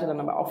Bankenseite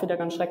dann aber auch wieder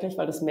ganz schrecklich,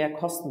 weil das mehr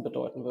Kosten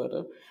bedeuten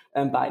würde,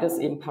 beides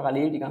eben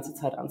parallel die ganze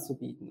Zeit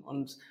anzubieten.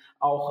 Und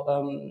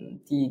auch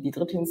die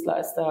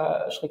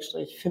Drittdienstleister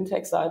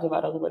 /Fintech-Seite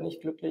war darüber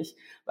nicht glücklich,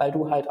 weil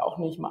du halt auch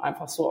nicht mal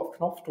einfach so auf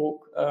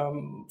Knopfdruck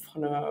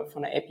von einer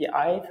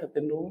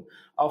API-Verbindung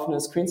auf eine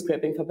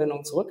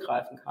Screenscraping-Verbindung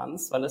zurückgreifen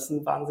kannst, weil es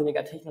ein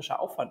wahnsinniger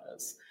technischer Aufwand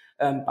ist,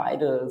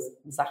 beide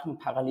Sachen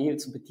parallel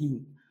zu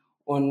bedienen.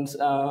 Und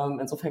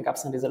insofern gab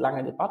es dann diese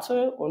lange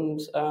Debatte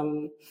und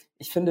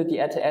ich finde, die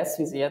RTS,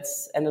 wie sie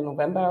jetzt Ende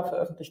November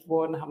veröffentlicht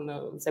wurden, haben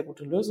eine sehr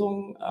gute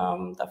Lösung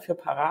dafür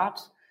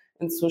parat,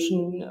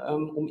 inzwischen,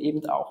 um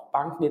eben auch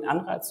Banken den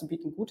Anreiz zu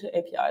bieten, gute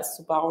APIs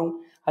zu bauen,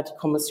 hat die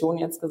Kommission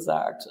jetzt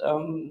gesagt,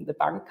 eine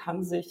Bank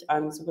kann sich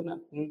einem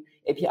sogenannten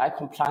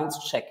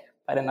API-Compliance-Check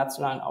bei der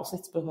nationalen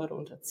Aufsichtsbehörde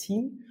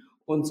unterziehen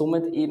und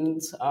somit eben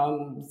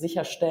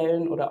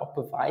sicherstellen oder auch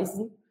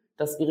beweisen,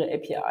 dass ihre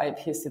API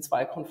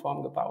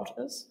PSD2-konform gebaut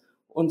ist.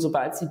 Und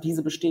sobald sie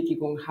diese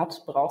Bestätigung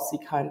hat, braucht sie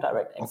keinen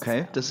Direct Access.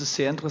 Okay, das ist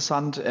sehr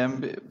interessant.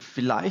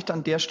 Vielleicht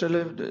an der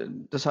Stelle,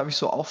 das habe ich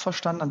so auch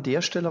verstanden, an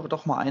der Stelle aber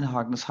doch mal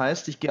einhaken. Das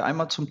heißt, ich gehe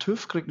einmal zum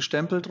TÜV, kriege einen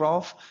Stempel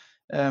drauf,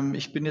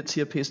 ich bin jetzt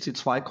hier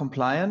PSD2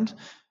 compliant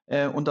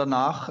und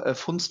danach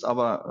funzt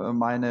aber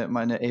meine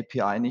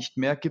API nicht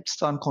mehr. Gibt es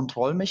da einen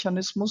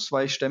Kontrollmechanismus?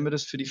 Weil ich stelle mir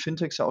das für die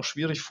Fintechs ja auch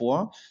schwierig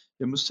vor.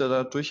 Ihr müsst ja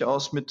da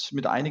durchaus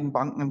mit einigen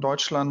Banken in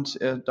Deutschland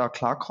da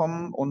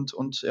klarkommen und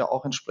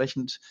auch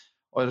entsprechend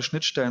eure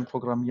Schnittstellen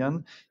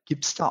programmieren.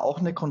 Gibt es da auch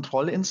eine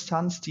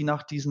Kontrollinstanz, die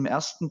nach diesem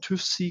ersten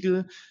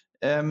TÜV-Siegel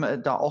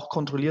da auch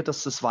kontrolliert,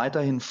 dass das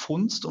weiterhin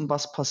funzt? Und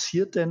was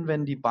passiert denn,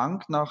 wenn die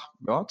Bank nach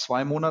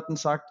 2 Monaten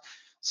sagt,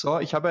 so,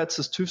 ich habe jetzt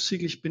das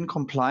TÜV-Siegel, ich bin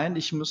compliant,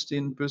 ich muss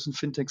den bösen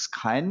Fintechs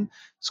kein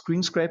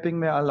Screenscraping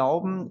mehr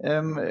erlauben.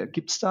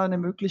 Gibt es da eine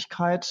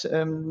Möglichkeit,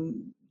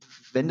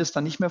 wenn das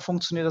dann nicht mehr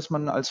funktioniert, dass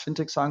man als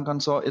Fintech sagen kann,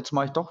 so, jetzt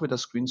mache ich doch wieder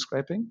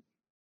Screenscraping?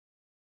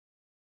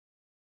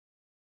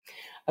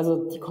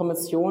 Also die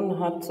Kommission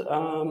hat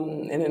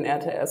in den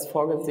RTS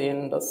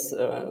vorgesehen, dass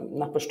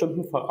nach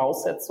bestimmten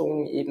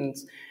Voraussetzungen eben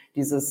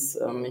dieses,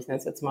 ich nenne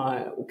es jetzt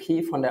mal,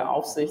 okay von der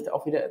Aufsicht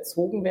auch wieder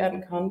erzogen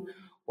werden kann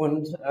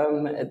und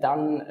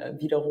dann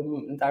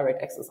wiederum ein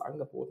Direct Access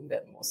angeboten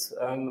werden muss.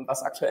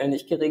 Was aktuell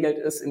nicht geregelt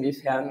ist,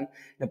 inwiefern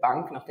eine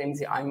Bank, nachdem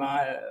sie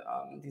einmal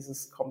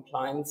dieses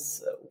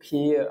Compliance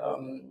okay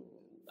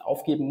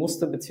aufgeben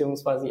musste,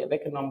 beziehungsweise ihr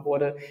weggenommen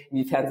wurde,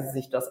 inwiefern sie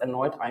sich das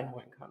erneut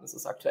einholen kann. Es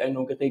ist aktuell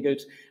nur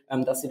geregelt,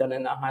 dass sie dann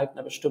innerhalb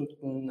einer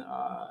bestimmten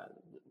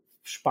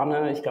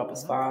Spanne, ich glaube,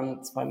 es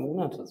waren 2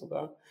 Monate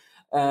sogar,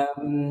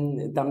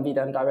 dann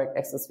wieder einen Direct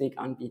Access Weg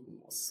anbieten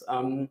muss.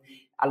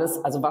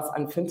 Alles, also was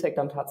ein Fintech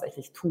dann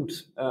tatsächlich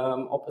tut,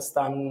 ob es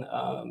dann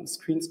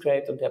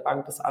screenscrapt und der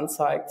Bank das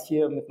anzeigt,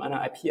 hier mit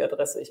meiner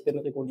IP-Adresse, ich bin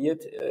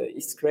reguliert,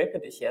 ich scrape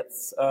dich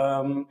jetzt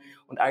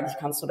und eigentlich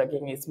kannst du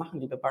dagegen nichts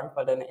machen, liebe Bank,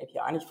 weil deine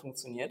API nicht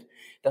funktioniert.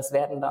 Das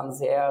werden dann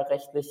sehr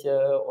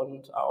rechtliche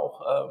und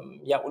auch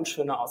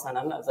unschöne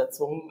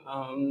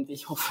Auseinandersetzungen, die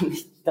ich hoffe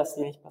nicht, dass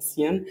die nicht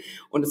passieren.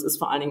 Und es ist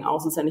vor allen Dingen auch,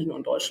 es ist ja nicht nur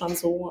in Deutschland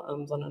so,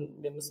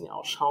 sondern wir müssen ja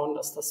auch schauen,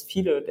 dass das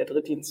viele der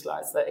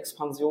Drittdienstleister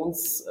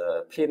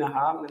Expansionspläne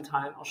haben, in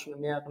Teilen auch schon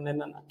in mehreren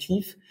Ländern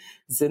aktiv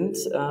sind.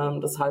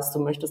 Das heißt, du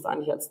möchtest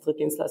eigentlich als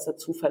Drittdienstleister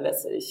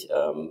zuverlässig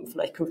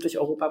vielleicht künftig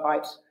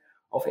europaweit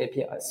auf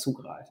APIs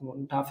zugreifen.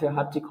 Und dafür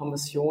hat die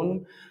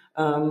Kommission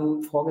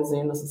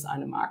vorgesehen, dass es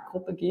eine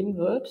Marktgruppe geben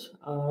wird,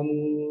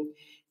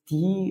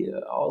 die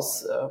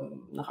aus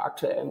nach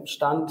aktuellem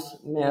Stand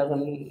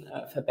mehreren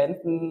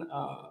Verbänden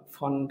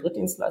von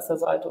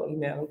Drittdienstleisterseite und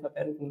mehreren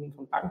Verbänden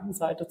von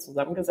Bankenseite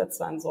zusammengesetzt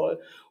sein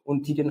soll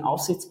und die den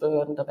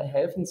Aufsichtsbehörden dabei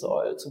helfen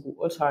soll, zu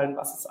beurteilen,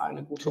 was ist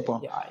eine gute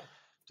API.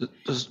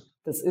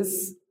 Das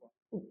ist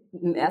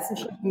im ersten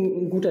Schritt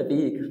ein guter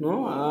Weg, ne?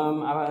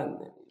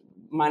 Aber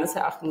meines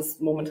Erachtens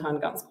momentan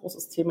ein ganz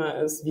großes Thema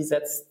ist, wie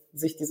setzt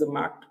sich diese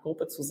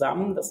Marktgruppe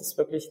zusammen, dass es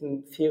wirklich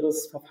ein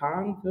faires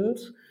Verfahren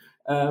wird.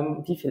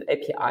 Wie viel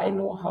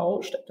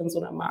API-Know-how steckt in so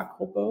einer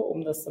Marktgruppe,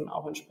 um das dann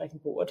auch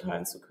entsprechend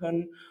beurteilen zu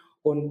können.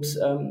 Und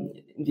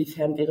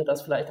inwiefern wäre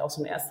das vielleicht auch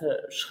so ein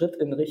erster Schritt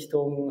in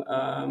Richtung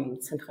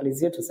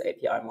zentralisiertes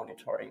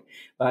API-Monitoring?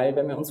 Weil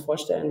wenn wir uns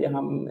vorstellen, wir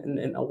haben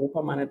in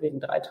Europa meinetwegen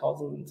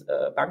 3000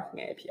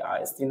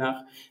 Banken-APIs, die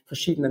nach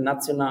verschiedenen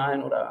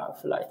nationalen oder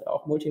vielleicht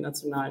auch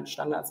multinationalen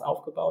Standards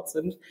aufgebaut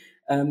sind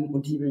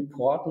und die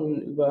reporten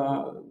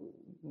über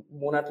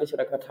monatlich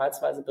oder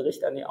quartalsweise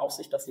Berichte an die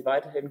Aufsicht, dass sie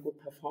weiterhin gut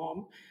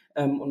performen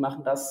und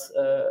machen das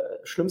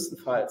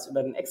schlimmstenfalls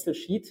über einen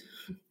Excel-Sheet,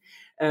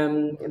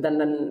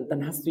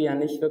 dann hast du ja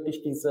nicht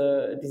wirklich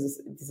diese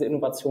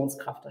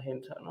Innovationskraft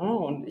dahinter. Ne?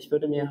 Und ich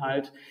würde mir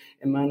halt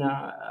in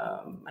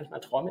meiner, manchmal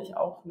träume ich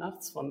auch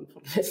nachts von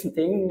diesen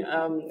Dingen,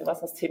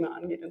 was das Thema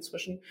angeht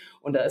inzwischen.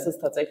 Und da ist es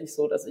tatsächlich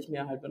so, dass ich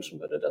mir halt wünschen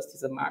würde, dass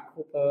diese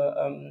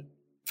Marktgruppe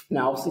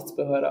eine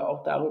Aufsichtsbehörde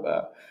auch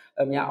darüber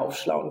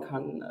aufschlauen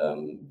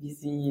kann, wie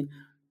sie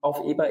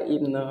auf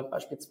EBA-Ebene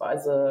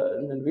beispielsweise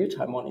ein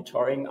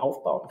Realtime-Monitoring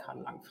aufbauen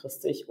kann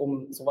langfristig,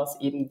 um sowas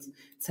eben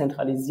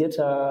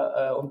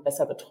zentralisierter und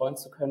besser betreuen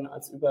zu können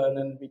als über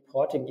ein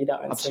Reporting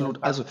jeder einzelnen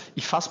Absolut. Also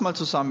ich fasse mal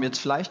zusammen, jetzt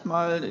vielleicht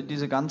mal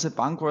diese ganze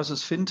Bank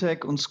versus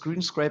Fintech und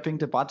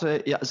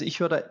Screenscraping-Debatte. Ja, also ich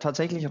höre da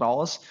tatsächlich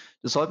raus,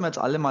 das sollten wir jetzt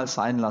alle mal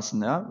sein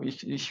lassen. Ja?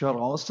 Ich höre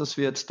raus, dass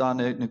wir jetzt da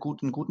einen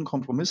guten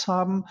Kompromiss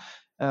haben.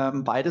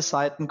 Beide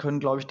Seiten können,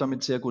 glaube ich,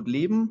 damit sehr gut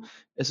leben.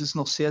 Es ist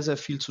noch sehr, sehr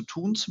viel zu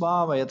tun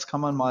zwar, aber jetzt kann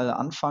man mal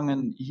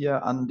anfangen,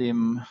 hier an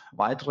dem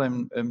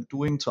weiteren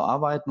Doing zu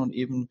arbeiten und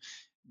eben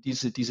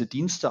diese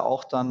Dienste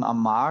auch dann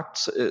am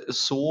Markt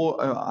so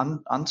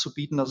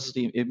anzubieten, dass es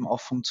eben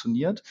auch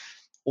funktioniert.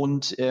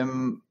 Und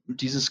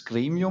dieses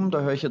Gremium,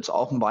 da höre ich jetzt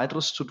auch ein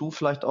weiteres To-Do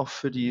vielleicht auch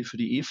für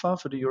die EFA,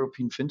 für die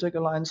European FinTech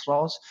Alliance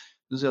raus.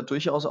 Das ist ja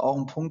durchaus auch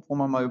ein Punkt, wo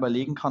man mal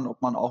überlegen kann,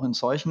 ob man auch in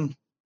solchen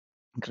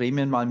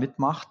Gremien mal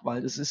mitmacht,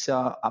 weil es ist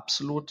ja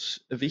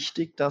absolut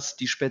wichtig, dass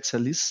die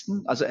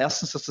Spezialisten, also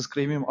erstens, dass das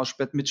Gremium auch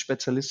mit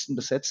Spezialisten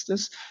besetzt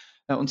ist,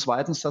 und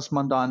zweitens, dass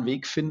man da einen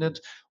Weg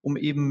findet, um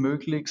eben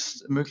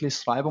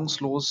möglichst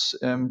reibungslos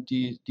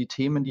die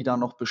Themen, die da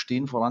noch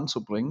bestehen,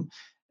 voranzubringen.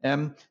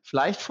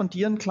 Vielleicht von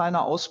dir ein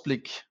kleiner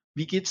Ausblick.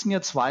 Wie geht's denn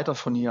jetzt weiter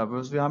von hier?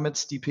 Wir haben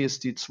jetzt die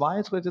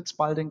PSD2 tritt jetzt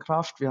bald in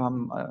Kraft. Wir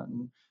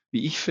haben,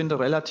 wie ich finde,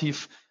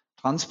 relativ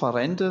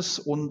transparentes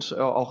und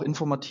auch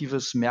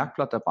informatives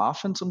Merkblatt der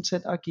BaFin zum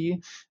ZAG.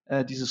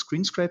 Diese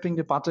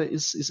Screenscraping-Debatte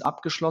ist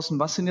abgeschlossen.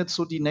 Was sind jetzt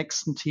so die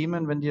nächsten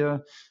Themen, wenn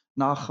dir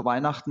nach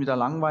Weihnachten wieder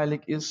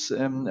langweilig ist?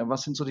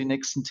 Was sind so die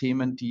nächsten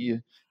Themen,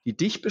 die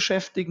dich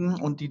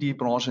beschäftigen und die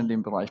Branche in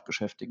dem Bereich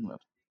beschäftigen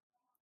wird?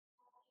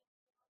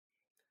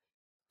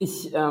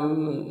 Ich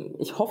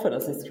hoffe,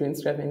 dass die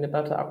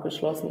Screen-Scrapping-Debatte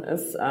abgeschlossen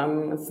ist.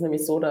 Es ist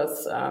nämlich so,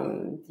 dass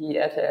die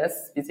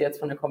RTS, wie sie jetzt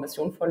von der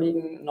Kommission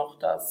vorliegen, noch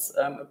das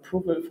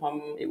Approval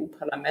vom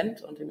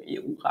EU-Parlament und dem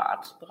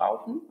EU-Rat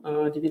brauchen,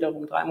 die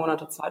wiederum 3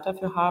 Monate Zeit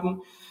dafür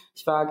haben.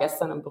 Ich war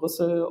gestern in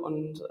Brüssel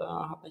und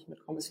habe mich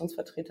mit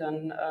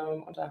Kommissionsvertretern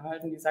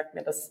unterhalten, die sagten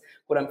mir, dass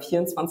wohl am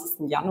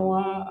 24.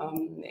 Januar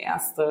eine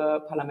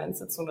erste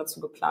Parlamentssitzung dazu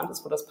geplant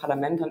ist, wo das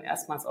Parlament dann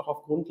erstmals auch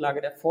auf Grundlage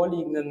der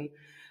vorliegenden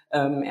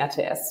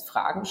RTS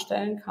Fragen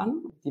stellen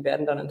kann. Die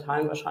werden dann in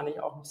Teilen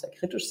wahrscheinlich auch noch sehr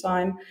kritisch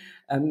sein.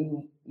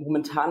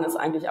 Momentan ist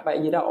eigentlich aber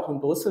jeder auch in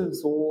Brüssel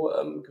so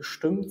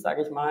gestimmt,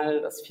 sage ich mal,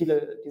 dass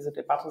viele diese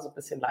Debatte so ein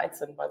bisschen leid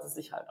sind, weil sie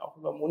sich halt auch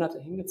über Monate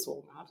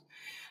hingezogen hat.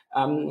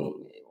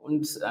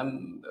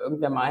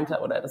 Irgendwer meinte,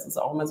 oder das ist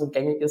auch immer so ein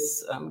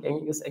gängiges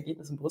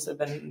Ergebnis in Brüssel,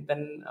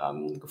 wenn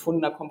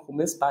gefundener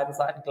Kompromiss beiden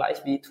Seiten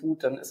gleich weh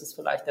tut, dann ist es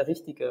vielleicht der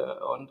richtige.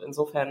 Und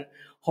insofern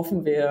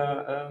hoffen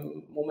wir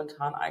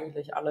momentan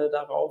eigentlich alle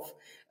darauf,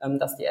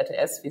 dass die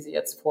RTS, wie sie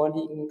jetzt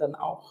vorliegen, dann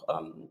auch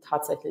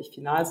tatsächlich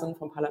final sind,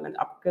 vom Parlament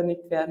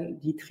abgenickt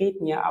werden. Die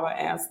treten ja aber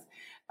erst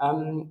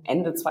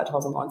Ende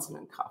 2019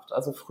 in Kraft.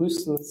 Also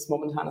frühestens,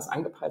 momentan ist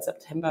angepeilt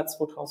September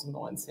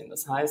 2019.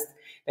 Das heißt,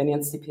 wenn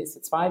jetzt die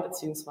PSD2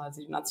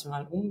 bzw. die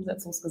nationalen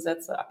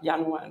Umsetzungsgesetze ab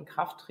Januar in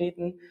Kraft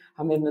treten,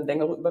 haben wir eine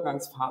längere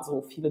Übergangsphase,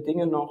 wo viele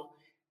Dinge noch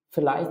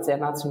vielleicht sehr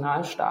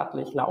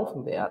nationalstaatlich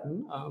laufen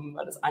werden,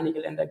 weil es einige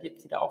Länder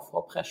gibt, die da auch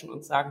vorpreschen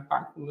und sagen,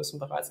 Banken müssen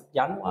bereits im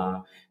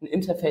Januar ein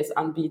Interface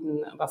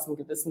anbieten, was einen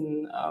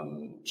gewissen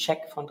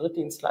Check von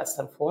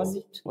Drittdienstleistern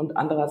vorsieht. Und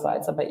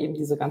andererseits aber eben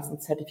diese ganzen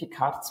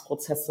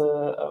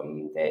Zertifikatsprozesse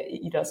der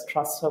EIDAS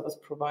Trust Service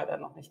Provider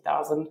noch nicht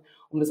da sind,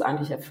 um das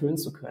eigentlich erfüllen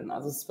zu können.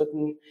 Also es wird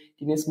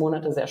die nächsten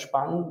Monate sehr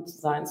spannend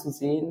sein zu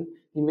sehen,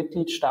 wie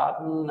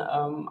Mitgliedstaaten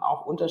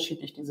auch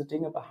unterschiedlich diese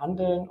Dinge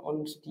behandeln.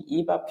 Und die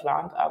EBA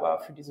plant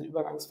aber für diese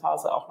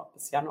Übergangsphase auch noch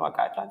bis Januar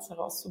Guidelines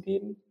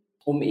herauszugeben,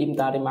 um eben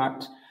da dem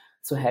Markt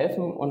zu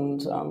helfen.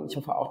 Und ich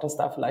hoffe auch, dass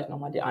da vielleicht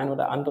nochmal die ein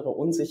oder andere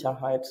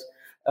Unsicherheit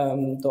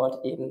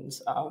dort eben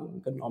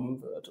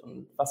genommen wird.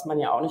 Und was man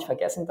ja auch nicht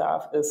vergessen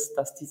darf, ist,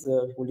 dass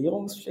diese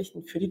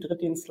Regulierungspflichten für die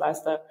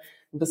Drittdienstleister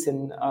ein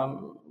bisschen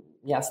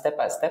Step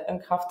by Step in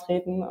Kraft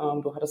treten.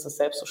 Du hattest es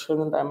selbst so schön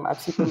in deinem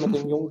Artikel mit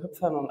den jungen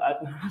Hüpfern und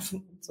alten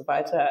Hasen und so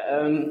weiter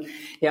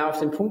auf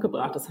den Punkt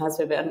gebracht. Das heißt,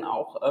 wir werden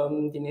auch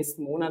die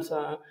nächsten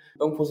Monate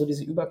irgendwo so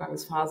diese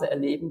Übergangsphase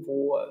erleben,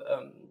 wo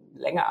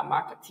länger am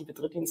Markt aktive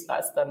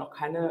Drittdienstleister noch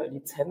keine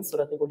Lizenz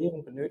oder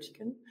Regulierung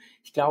benötigen.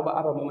 Ich glaube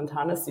aber,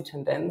 momentan ist die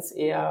Tendenz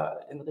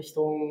eher in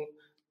Richtung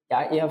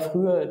eher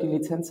früher die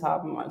Lizenz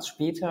haben als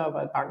später,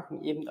 weil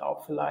Banken eben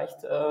auch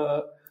vielleicht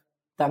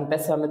dann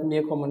besser mit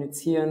mir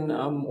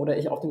kommunizieren oder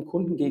ich auch dem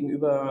Kunden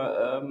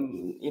gegenüber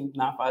eben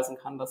nachweisen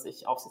kann, dass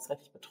ich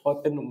aufsichtsrechtlich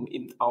betreut bin, um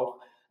eben auch,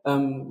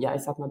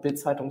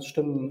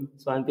 Bild-Zeitungsstimmen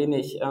so ein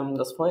wenig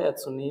das Feuer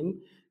zu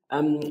nehmen.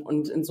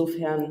 Und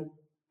insofern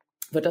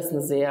wird das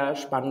eine sehr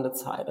spannende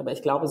Zeit. Aber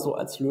ich glaube, so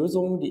als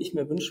Lösung, die ich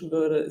mir wünschen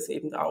würde, ist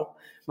eben auch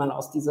mal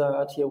aus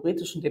dieser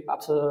theoretischen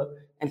Debatte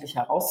endlich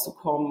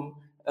herauszukommen,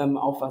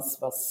 auch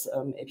was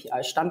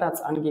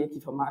API-Standards angeht,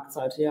 die von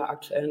Marktseite ja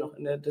aktuell noch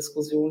in der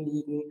Diskussion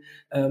liegen,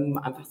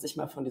 einfach sich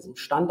mal von diesem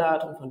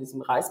Standard und von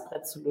diesem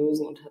Reißbrett zu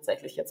lösen und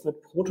tatsächlich jetzt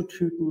mit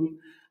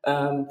Prototypen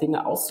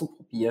Dinge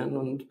auszuprobieren.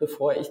 Und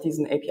bevor ich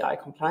diesen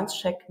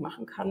API-Compliance-Check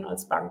machen kann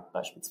als Bank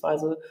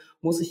beispielsweise,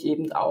 muss ich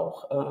eben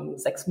auch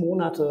 6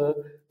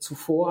 Monate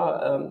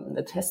zuvor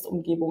eine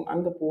Testumgebung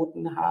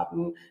angeboten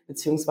haben,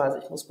 beziehungsweise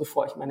ich muss,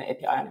 bevor ich meine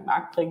API an den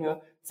Markt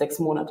bringe, 6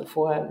 Monate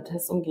vorher eine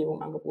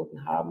Testumgebung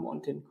angeboten haben,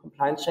 und den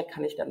Compliance-Check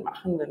kann ich dann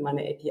machen, wenn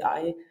meine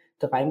API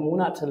 3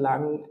 Monate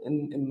lang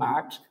im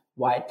Markt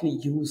widely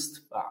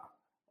used war.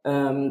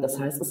 Das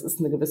heißt, es ist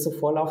eine gewisse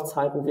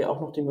Vorlaufzeit, wo wir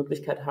auch noch die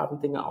Möglichkeit haben,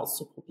 Dinge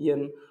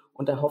auszuprobieren.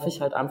 Und da hoffe ich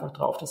halt einfach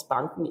drauf, dass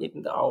Banken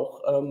eben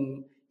auch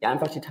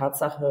einfach die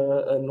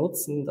Tatsache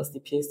nutzen, dass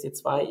die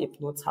PSD2 eben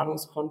nur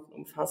Zahlungskonten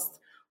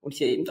umfasst und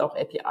hier eben auch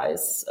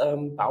APIs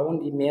bauen,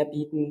 die mehr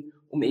bieten,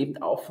 um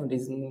eben auch von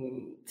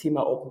diesem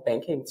Thema Open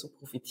Banking zu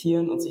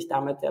profitieren und sich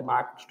damit der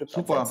Markt ein Stück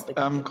weit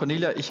Super.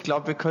 Cornelia, ich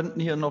glaube, wir könnten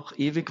hier noch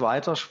ewig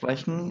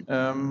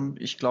weitersprechen.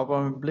 Ich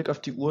glaube, mit Blick auf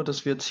die Uhr,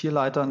 dass wir jetzt hier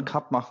leider einen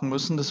Cut machen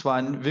müssen. Das war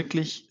ein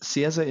wirklich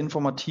sehr, sehr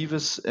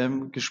informatives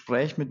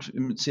Gespräch mit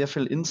sehr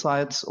viel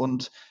Insights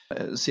und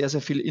sehr,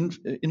 sehr viel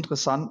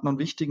interessanten und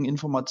wichtigen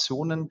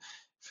Informationen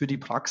für die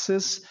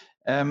Praxis.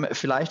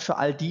 Vielleicht für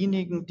all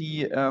diejenigen,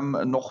 die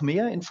noch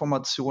mehr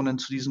Informationen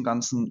zu diesen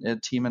ganzen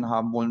Themen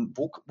haben wollen.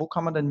 Wo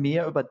kann man denn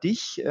mehr über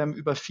dich,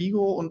 über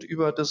Figo und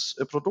über das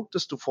Produkt,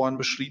 das du vorhin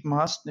beschrieben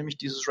hast, nämlich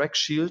dieses Rack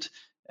Shield,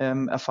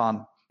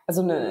 erfahren?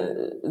 Also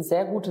eine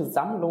sehr gute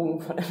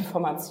Sammlung von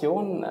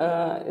Informationen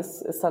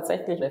ist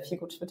tatsächlich der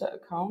Figo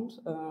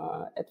Twitter-Account,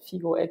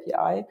 @Figo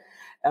API,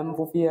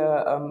 wo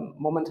wir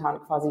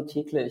momentan quasi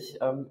täglich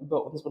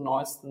über unsere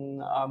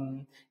neuesten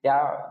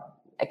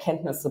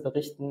Erkenntnisse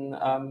berichten,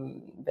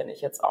 wenn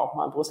ich jetzt auch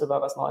mal in Brüssel mal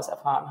was Neues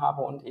erfahren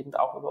habe und eben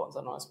auch über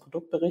unser neues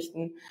Produkt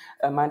berichten.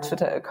 Mein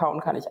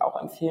Twitter-Account kann ich auch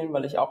empfehlen,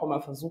 weil ich auch immer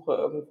versuche,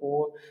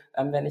 irgendwo,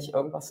 wenn ich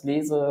irgendwas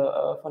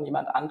lese, von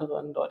jemand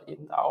anderen dort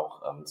eben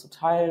auch zu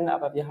teilen.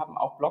 Aber wir haben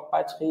auch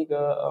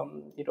Blogbeiträge,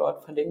 die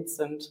dort verlinkt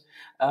sind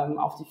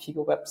auf die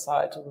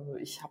Figo-Webseite.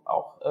 Ich habe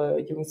auch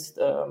jüngst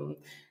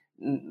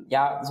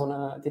so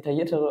eine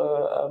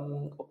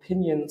detailliertere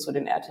Opinion zu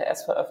den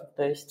RTS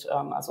veröffentlicht.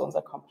 Also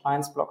unser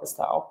Compliance-Blog ist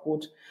da auch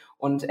gut.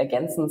 Und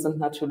ergänzend sind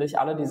natürlich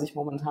alle, die sich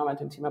momentan mit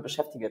dem Thema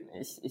beschäftigen.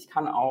 Ich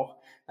kann auch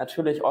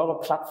natürlich eure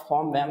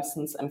Plattform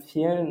wärmstens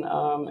empfehlen.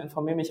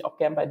 Informiere mich auch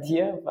gern bei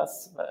dir,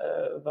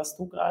 was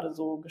du gerade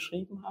so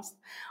geschrieben hast.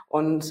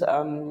 Und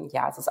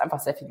es ist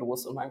einfach sehr viel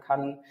los und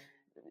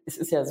es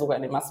ist ja sogar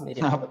in den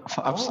Massenmedien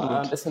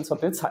absolut. Bis hin zur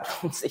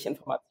Bildzeitung sich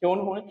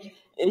Informationen holen.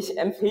 Ich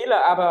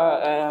empfehle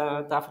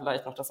aber, da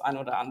vielleicht noch das eine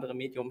oder andere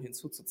Medium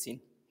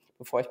hinzuzuziehen,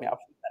 bevor ich mir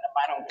abschließend eine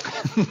Meinung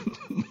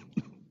bilde.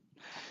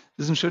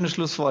 Das ist ein schönes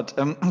Schlusswort.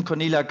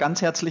 Cornelia,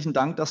 ganz herzlichen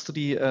Dank, dass du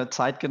die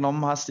Zeit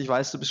genommen hast. Ich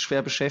weiß, du bist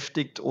schwer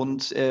beschäftigt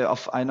und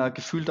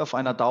gefühlt auf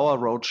einer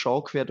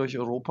Dauer-Roadshow quer durch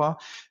Europa.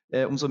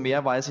 Umso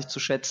mehr weiß ich zu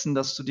schätzen,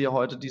 dass du dir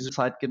heute diese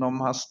Zeit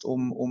genommen hast,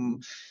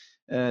 um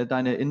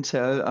deine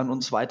Intel an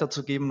uns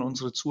weiterzugeben,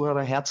 unsere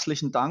Zuhörer.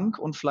 Herzlichen Dank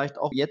und vielleicht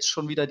auch jetzt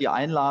schon wieder die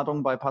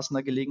Einladung, bei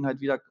passender Gelegenheit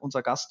wieder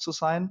unser Gast zu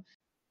sein.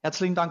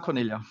 Herzlichen Dank,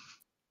 Cornelia.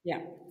 Ja,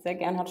 sehr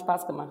gern, hat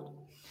Spaß gemacht.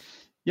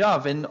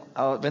 Ja, wenn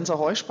es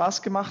auch euch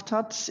Spaß gemacht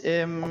hat,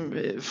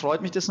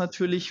 freut mich das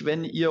natürlich,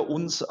 wenn ihr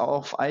uns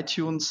auf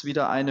iTunes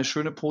wieder eine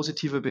schöne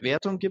positive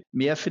Bewertung gibt.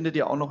 Mehr findet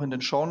ihr auch noch in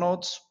den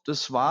Shownotes.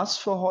 Das war's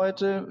für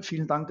heute.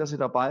 Vielen Dank, dass ihr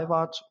dabei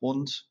wart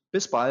und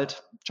bis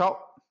bald. Ciao.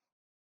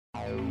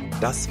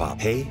 Das war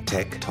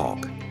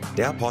PayTechTalk,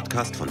 der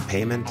Podcast von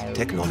Payment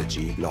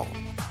Technology Law.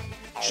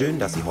 Schön,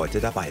 dass Sie heute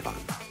dabei waren.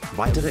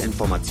 Weitere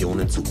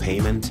Informationen zu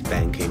Payment,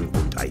 Banking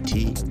und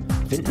IT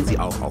finden Sie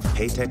auch auf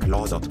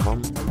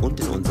paytechlaw.com und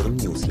in unserem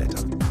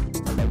Newsletter.